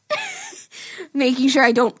this. Making sure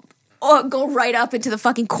I don't go right up into the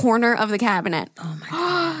fucking corner of the cabinet. Oh, my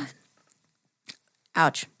God.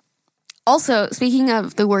 Ouch. Also, speaking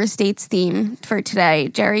of the worst dates theme for today,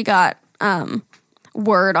 Jerry got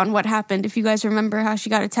word on what happened. If you guys remember how she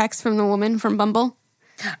got a text from the woman from Bumble,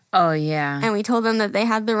 Oh, yeah. and we told them that they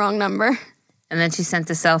had the wrong number. And then she sent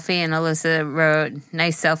a selfie, and Alyssa wrote,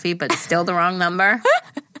 nice selfie, but still the wrong number.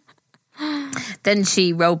 Then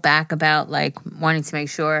she wrote back about, like, wanting to make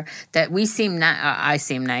sure that we seem I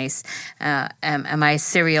seem nice. Am I a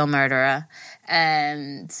serial murderer?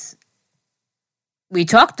 And we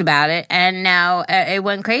talked about it, and now it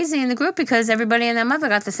went crazy in the group because everybody and their mother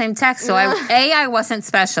got the same text. So, I wasn't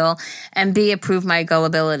special, and B, it proved my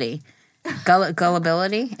gullibility.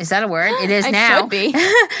 Gullibility? Is that a word? It is now. Should be.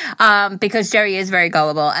 Because Jerry is very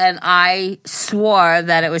gullible, and I swore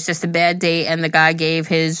that it was just a bad date and the guy gave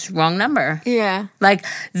his wrong number. Yeah. Like,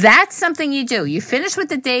 that's something you do. You finish with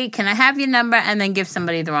the date, can I have your number, and then give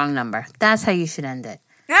somebody the wrong number. That's how you should end it.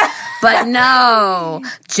 But no,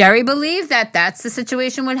 Jerry believed that that's the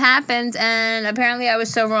situation would happen, and apparently I was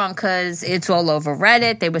so wrong because it's all over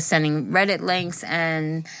Reddit. They were sending Reddit links,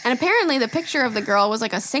 and apparently the picture of the girl was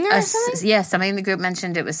like a singer or something? yeah, somebody in the group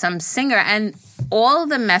mentioned it was some singer, and all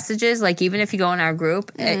the messages, like even if you go in our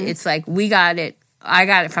group, it's like we got it. I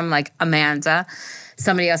got it from like Amanda.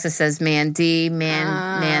 Somebody else that says Mandy,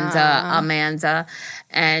 Manda, Amanda,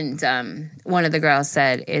 and one of the girls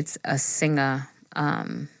said it's a singer.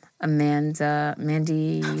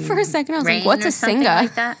 Mandy. For a second, I was Rain like, what's or a something singa?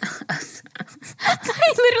 like that? I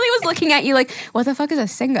literally was looking at you like, what the fuck is a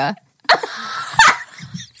singa?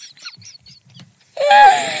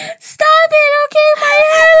 Stop it, okay? My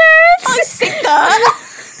head hurts. A singa?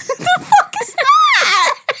 What the fuck is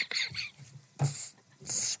that?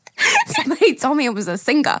 Somebody told me it was a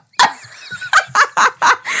singa. I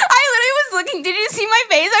literally was looking. Did you see my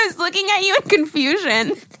face? I was looking at you in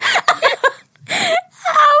confusion.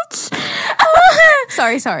 Ouch.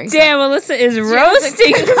 Sorry. Damn, Alyssa is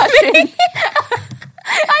roasting me.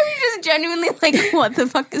 I was just genuinely like, what the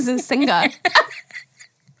fuck is a singa?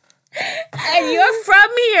 And you're from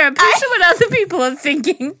here. Picture what other people are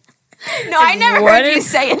thinking. No, I never heard you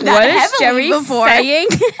say it that What is heavily Jerry before. saying?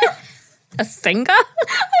 A singer? I've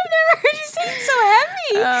never heard you say it so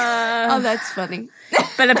heavy. Oh, that's funny.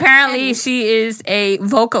 But apparently she is a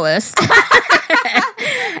vocalist.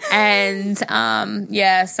 And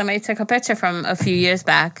somebody took a picture from a few years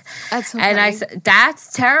back. That's so and funny. I said,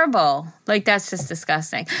 that's terrible. Like, that's just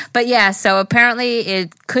disgusting. But yeah, so apparently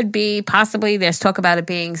it could be possibly there's talk about it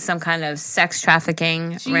being some kind of sex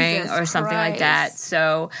trafficking ring or something like that.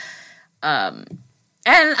 So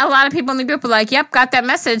and a lot of people in the group were like, yep, got that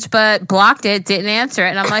message, but blocked it, didn't answer it.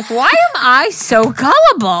 And I'm like, why am I so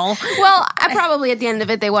gullible? Well, I probably at the end of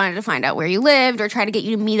it, they wanted to find out where you lived or try to get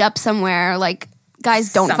you to meet up somewhere. Like,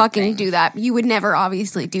 guys, don't fucking do that. You would never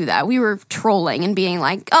obviously do that. We were trolling and being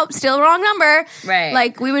like, oh, still wrong number. Right.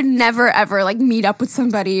 Like, we would never, ever, like, meet up with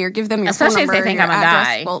somebody or give them your phone number. Especially if they think I'm a address.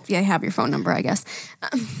 guy. Well, yeah, have your phone number, I guess.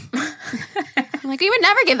 Like, we would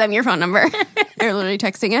never give them your phone number. They're literally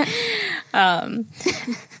texting it.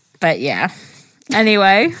 But yeah.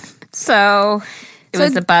 Anyway, so it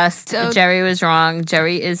was a bust. Jerry was wrong.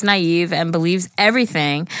 Jerry is naive and believes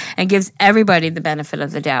everything and gives everybody the benefit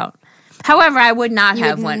of the doubt. However, I would not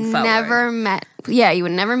have went forward. You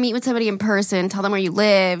would never meet with somebody in person, tell them where you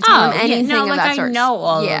live, tell them anything of that sort. I know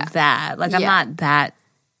all of that. Like, I'm not that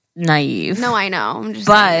naive. No, I know. I'm just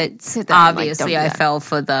but saying, there obviously I fell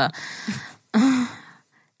for the... and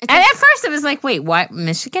at first it was like, wait, what?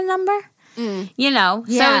 Michigan number? You know?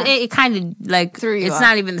 Yeah. So it kind of like, it's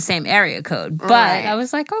not even the same area code. But I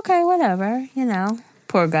was like, okay, whatever, you know.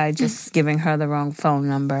 Poor guy just giving her the wrong phone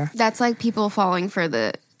number. That's like people falling for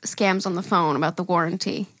the scams on the phone about the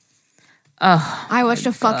warranty. Oh, I watched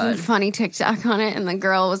a fucking funny TikTok on it, and the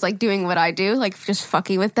girl was like doing what I do, like just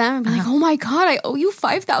fucking with them. And be like, oh my God, I owe you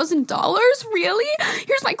 $5,000? Really?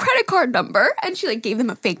 Here's my credit card number. And she like gave them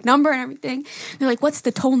a fake number and everything. They're like, what's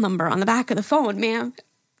the toll number on the back of the phone, ma'am?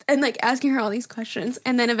 And like asking her all these questions.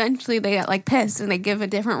 And then eventually they got like pissed and they give a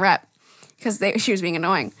different rep because she was being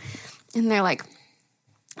annoying. And they're like,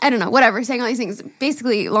 I don't know, whatever, saying all these things.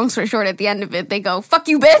 Basically, long story short, at the end of it, they go, fuck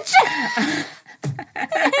you, bitch. And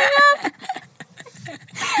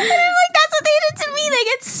I'm like, that's what they did to me. They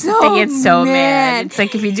get so mad. It's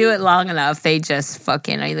like if you do it long enough, they just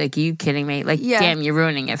fucking are like, you kidding me? Like, damn, you're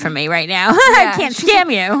ruining it for me right now. I can't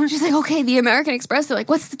scam you. She's like, okay, the American Express. They're like,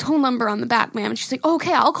 what's the toll number on the back, ma'am? And she's like,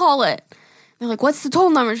 okay, I'll call it. They're like, what's the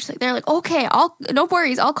toll number? They're like, okay, no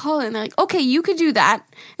worries, I'll call it. And they're like, okay, you could do that.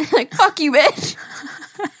 Like, fuck you, bitch.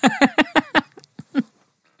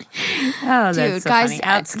 Oh, that's so guys, funny.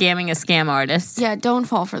 Out scamming a scam artist. Yeah, don't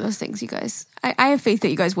fall for those things, you guys. I have faith that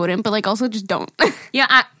you guys wouldn't, but like also just don't.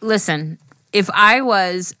 Yeah, listen. If I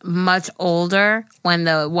was much older when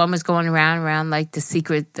the one was going around like the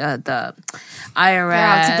secret, the IRS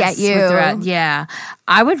out to get you,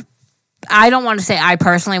 I would. I don't want to say I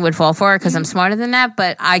personally would fall for it because I'm smarter than that,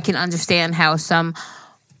 but I can understand how some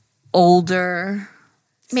older.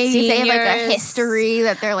 Maybe seniors, they have like a history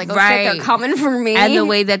that they're like, oh shit, they're coming for me. And the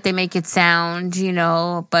way that they make it sound, you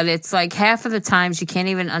know, but it's like half of the times you can't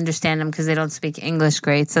even understand them because they don't speak English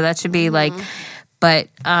great. So that should be like, but,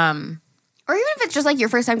 or even if it's just like your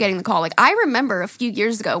first time getting the call. Like I remember a few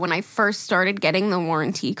years ago when I first started getting the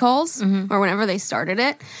warranty calls or whenever they started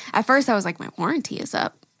it, at first I was like, my warranty is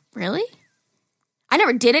up. Really? I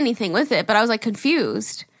never did anything with it, but I was like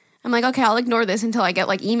confused. I'm like, okay, I'll ignore this until I get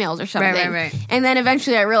like emails or something. Right. And then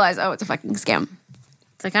eventually I realized, oh, it's a fucking scam.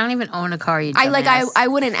 It's like, I don't even own a car, you dumbass. I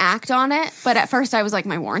wouldn't act on it, but at first I was like,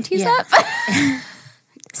 my warranty's up.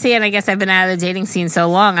 See, and I guess I've been out of the dating scene so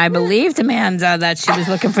long, I believed Amanda that she was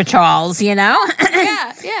looking for Charles, you know?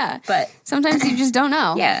 Yeah. But sometimes you just don't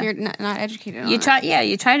know. Yeah. If you're not educated on you try, it. Yeah,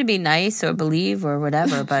 you try to be nice or believe or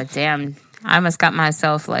whatever, but damn, I almost got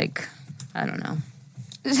myself like, I don't know.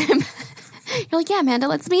 You're like, yeah, Amanda,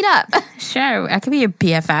 let's meet up. Sure, I could be your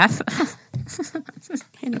BFF.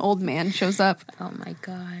 An old man shows up. Oh my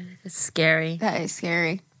God, it's scary. That is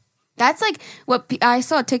scary. That's like what I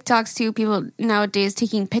saw TikToks too. People nowadays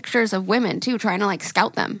taking pictures of women too, trying to like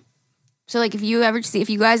scout them. So like if you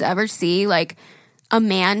guys ever see like a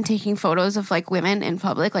man taking photos of like women in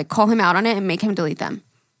public, like call him out on it and make him delete them.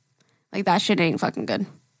 Like that shit ain't fucking good.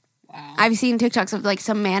 Wow. I've seen TikToks of like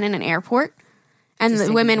some man in an airport. And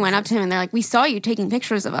the women went up to him and they're like, we saw you taking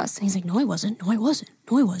pictures of us. And he's like, no, I wasn't. No, I wasn't.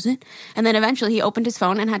 No, I wasn't. And then eventually he opened his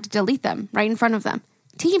phone and had to delete them right in front of them.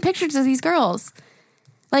 Taking pictures of these girls.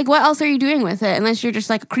 Like, what else are you doing with it? Unless you're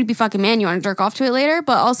just like a creepy fucking man, you want to jerk off to it later.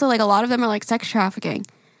 But also, like, a lot of them are like sex trafficking.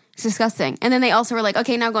 It's disgusting. And then they also were like,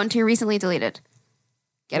 okay, now go into your recently deleted.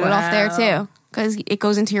 Get it off there too. Because it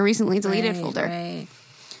goes into your recently deleted folder. Right.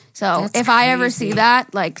 So if I ever see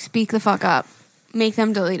that, like, speak the fuck up. Make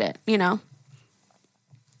them delete it, you know?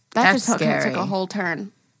 That That's just took a whole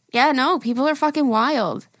turn. Yeah, no, people are fucking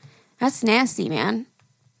wild. That's nasty, man.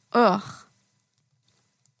 Ugh.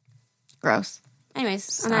 Gross.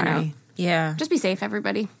 Anyways, on that note, Sorry. Yeah. just be safe,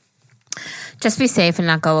 everybody. Just be safe and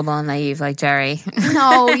not gullible and naive like Jerry.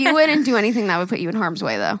 No, you wouldn't do anything that would put you in harm's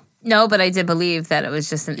way, though. No, but I did believe that it was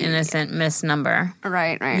just an innocent missed number.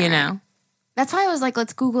 Right. You know? That's why I was like,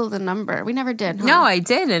 let's Google the number. We never did, huh? No, I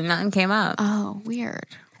did, and nothing came up. Oh, weird.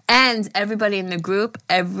 And everybody in the group,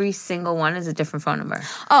 every single one is a different phone number.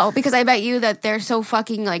 Oh, because I bet you that they're so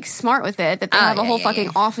fucking like smart with it that they have a whole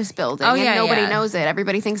fucking office building and nobody knows it.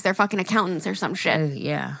 Everybody thinks they're fucking accountants or some shit.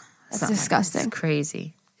 Yeah. That's disgusting. It's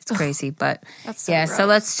crazy. It's crazy, but That's so yeah, gross. so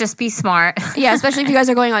let's just be smart. Yeah, especially if you guys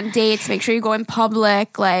are going on dates, make sure you go in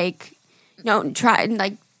public. Like,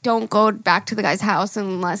 don't go back to the guy's house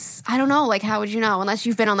unless, I don't know, like, how would you know? Unless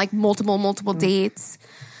you've been on like multiple dates.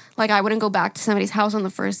 Like, I wouldn't go back to somebody's house on the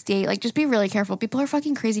first date. Like, just be really careful. People are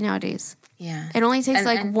fucking crazy nowadays. Yeah. It only takes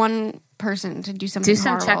one person to do something. Do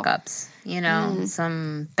some horrible. checkups,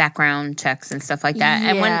 some background checks and stuff like that.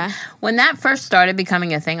 And Yeah. when that first started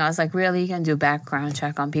becoming a thing, I was like, really, you can do a background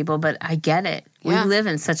check on people? But I get it. Yeah. We live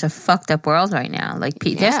in such a fucked up world right now. Like,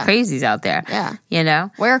 there's crazies out there. Yeah. You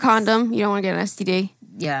know? Wear a condom. You don't want to get an STD.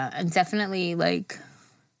 Yeah. And definitely, like,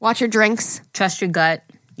 Watch your drinks. trust your gut.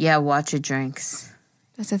 Yeah, watch your drinks.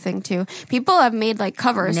 That's a thing too. People have made like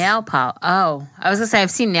covers. Nail polish. Oh, I was gonna say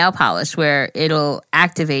I've seen nail polish where it'll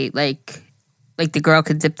activate like the girl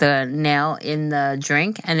could dip the nail in the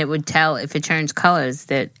drink and it would tell if it turns colors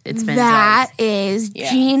that it's been That drugged. is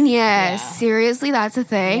genius. Seriously, that's a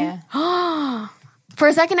thing. Yeah. For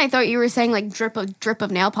a second, I thought you were saying like drip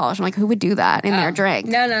of nail polish. I'm like, who would do that in their drink?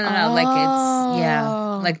 No. Like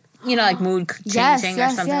it's like like mood changing or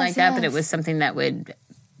something like that. But it was something that would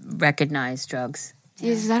recognize drugs.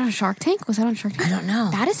 Is that on Shark Tank? Was that on Shark Tank? I don't know.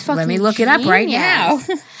 That is fucking Let me look it up right now.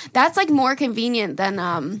 That's like more convenient than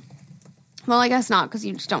well, I guess not because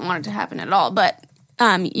you just don't want it to happen at all. But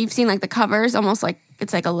you've seen like the covers, almost like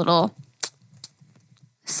it's like a little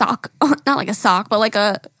sock, not like a sock, but like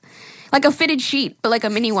a fitted sheet, but like a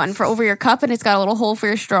mini one for over your cup, and it's got a little hole for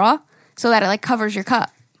your straw so that it like covers your cup.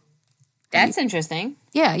 That's interesting.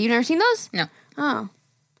 Yeah, you never seen those? No. Oh.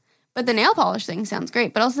 But the nail polish thing sounds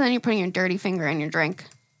great. But also then you're putting your dirty finger in your drink.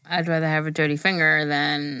 I'd rather have a dirty finger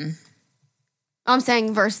than. I'm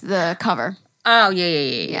saying versus the cover. Oh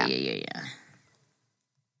yeah.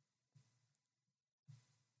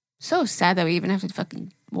 So sad that we even have to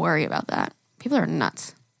fucking worry about that. People are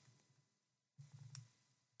nuts.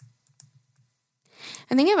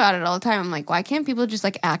 I think about it all the time. I'm like, why can't people just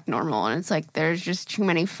like act normal? And it's like there's just too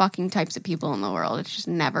many fucking types of people in the world. It's just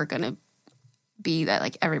never gonna be that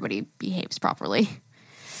like everybody behaves properly.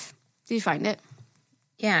 Did you find it?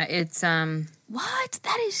 Yeah, it's What?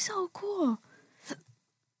 That is so cool.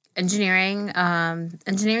 engineering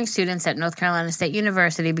students at North Carolina State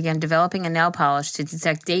University began developing a nail polish to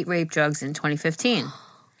detect date rape drugs in 2015.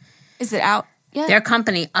 Is it out yet? Their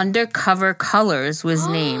company, Undercover Colors, was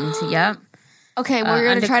named. Yep. Okay, we're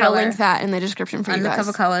going to try to Undercolor- link that in the description for you guys.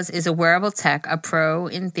 Undercover Colors is a wearable tech, a pro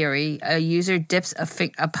in theory. A user dips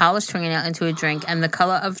a polished fingernail into a drink, and the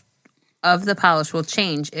color of the polish will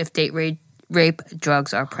change if date rape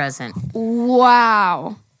drugs are present.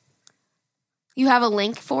 Wow. You have a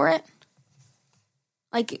link for it?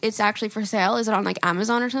 Like, it's actually for sale? Is it on, like,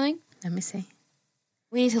 Amazon or something? Let me see.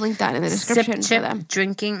 We need to link that in the description Sip for them. chip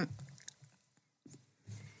drinking.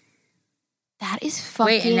 That is fucking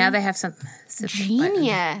Wait, and now they have some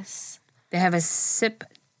genius. They have a sip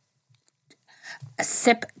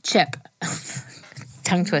chip.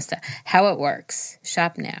 Tongue twister. How it works.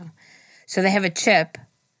 Shop now. So they have a chip.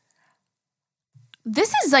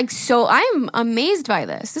 This is, like, so... I'm amazed by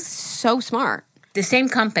this. This is so smart. The same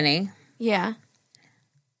company, Yeah.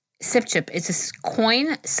 Sip Chip. It's a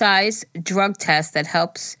coin-sized drug test that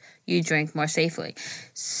helps you drink more safely.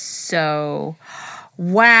 So,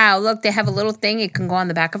 wow, look, they have a little thing. It can go on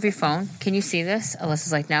the back of your phone. Can you see this?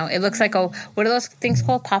 Alyssa's like, no. It looks like what are those things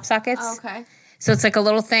called? Pop sockets? Okay. So it's like a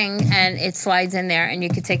little thing, and it slides in there, and you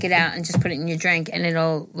can take it out and just put it in your drink, and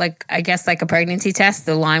it'll, like, I guess like a pregnancy test,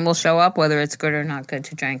 the line will show up, whether it's good or not good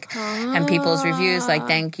to drink. And people's reviews, like,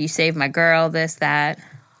 thank you, saved my girl, this, that.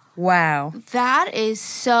 Wow. That is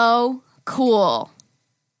so cool.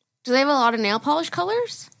 Do they have a lot of nail polish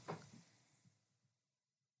colors?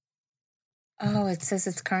 Oh, it says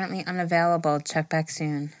it's currently unavailable. Check back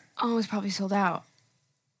soon. Oh, it's probably sold out.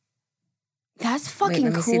 That's Wait, fucking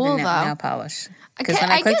let me see cool, the though. nail polish. Because Okay,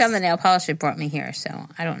 when I clicked guess on the nail polish, it brought me here. So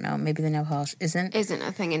I don't know. Maybe the nail polish isn't. isn't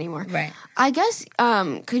a thing anymore. Right. I guess,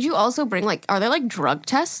 could you also bring, like, are there, like, drug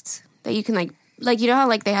tests that you can, like, you know how,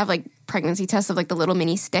 like, they have, like, pregnancy tests of, like, the little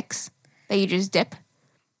mini sticks that you just dip?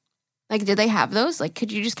 Like, did they have those? Like,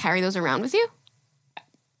 could you just carry those around with you?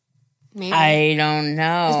 Maybe. I don't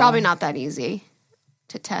know. It's probably not that easy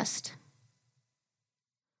to test.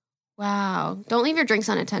 Wow. Don't leave your drinks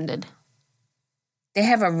unattended. They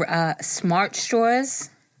have a smart straws.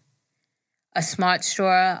 A smart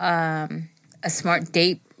straw. A smart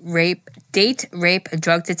date rape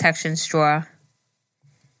drug detection straw.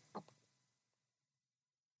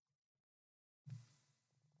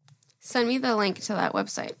 Send me the link to that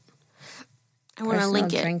website. I want to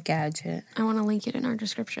link it. Drink gadget. I want to link it in our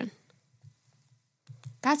description.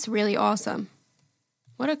 That's really awesome.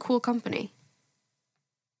 What a cool company.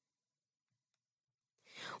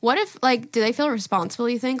 What if, like, do they feel responsible,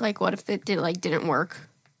 you think? Like, what if it didn't work?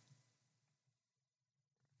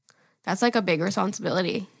 That's, like, a big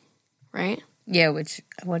responsibility, right? Yeah,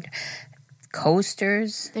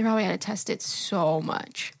 coasters? They probably had to test it so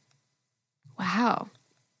much. Wow.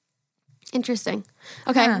 Interesting.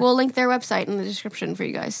 Okay, we'll link their website in the description for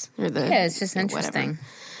you guys. Yeah, it's just interesting.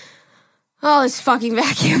 Oh, this fucking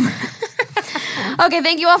vacuum. Okay,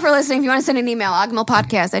 thank you all for listening. If you want to send an email,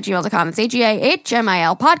 agahmilpodcast@gmail.com. It's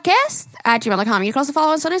AGAHMIL podcast@gmail.com. You can also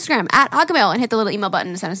follow us on Instagram @agahmil and hit the little email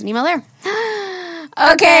button to send us an email there.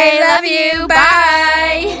 Okay, love you. Bye.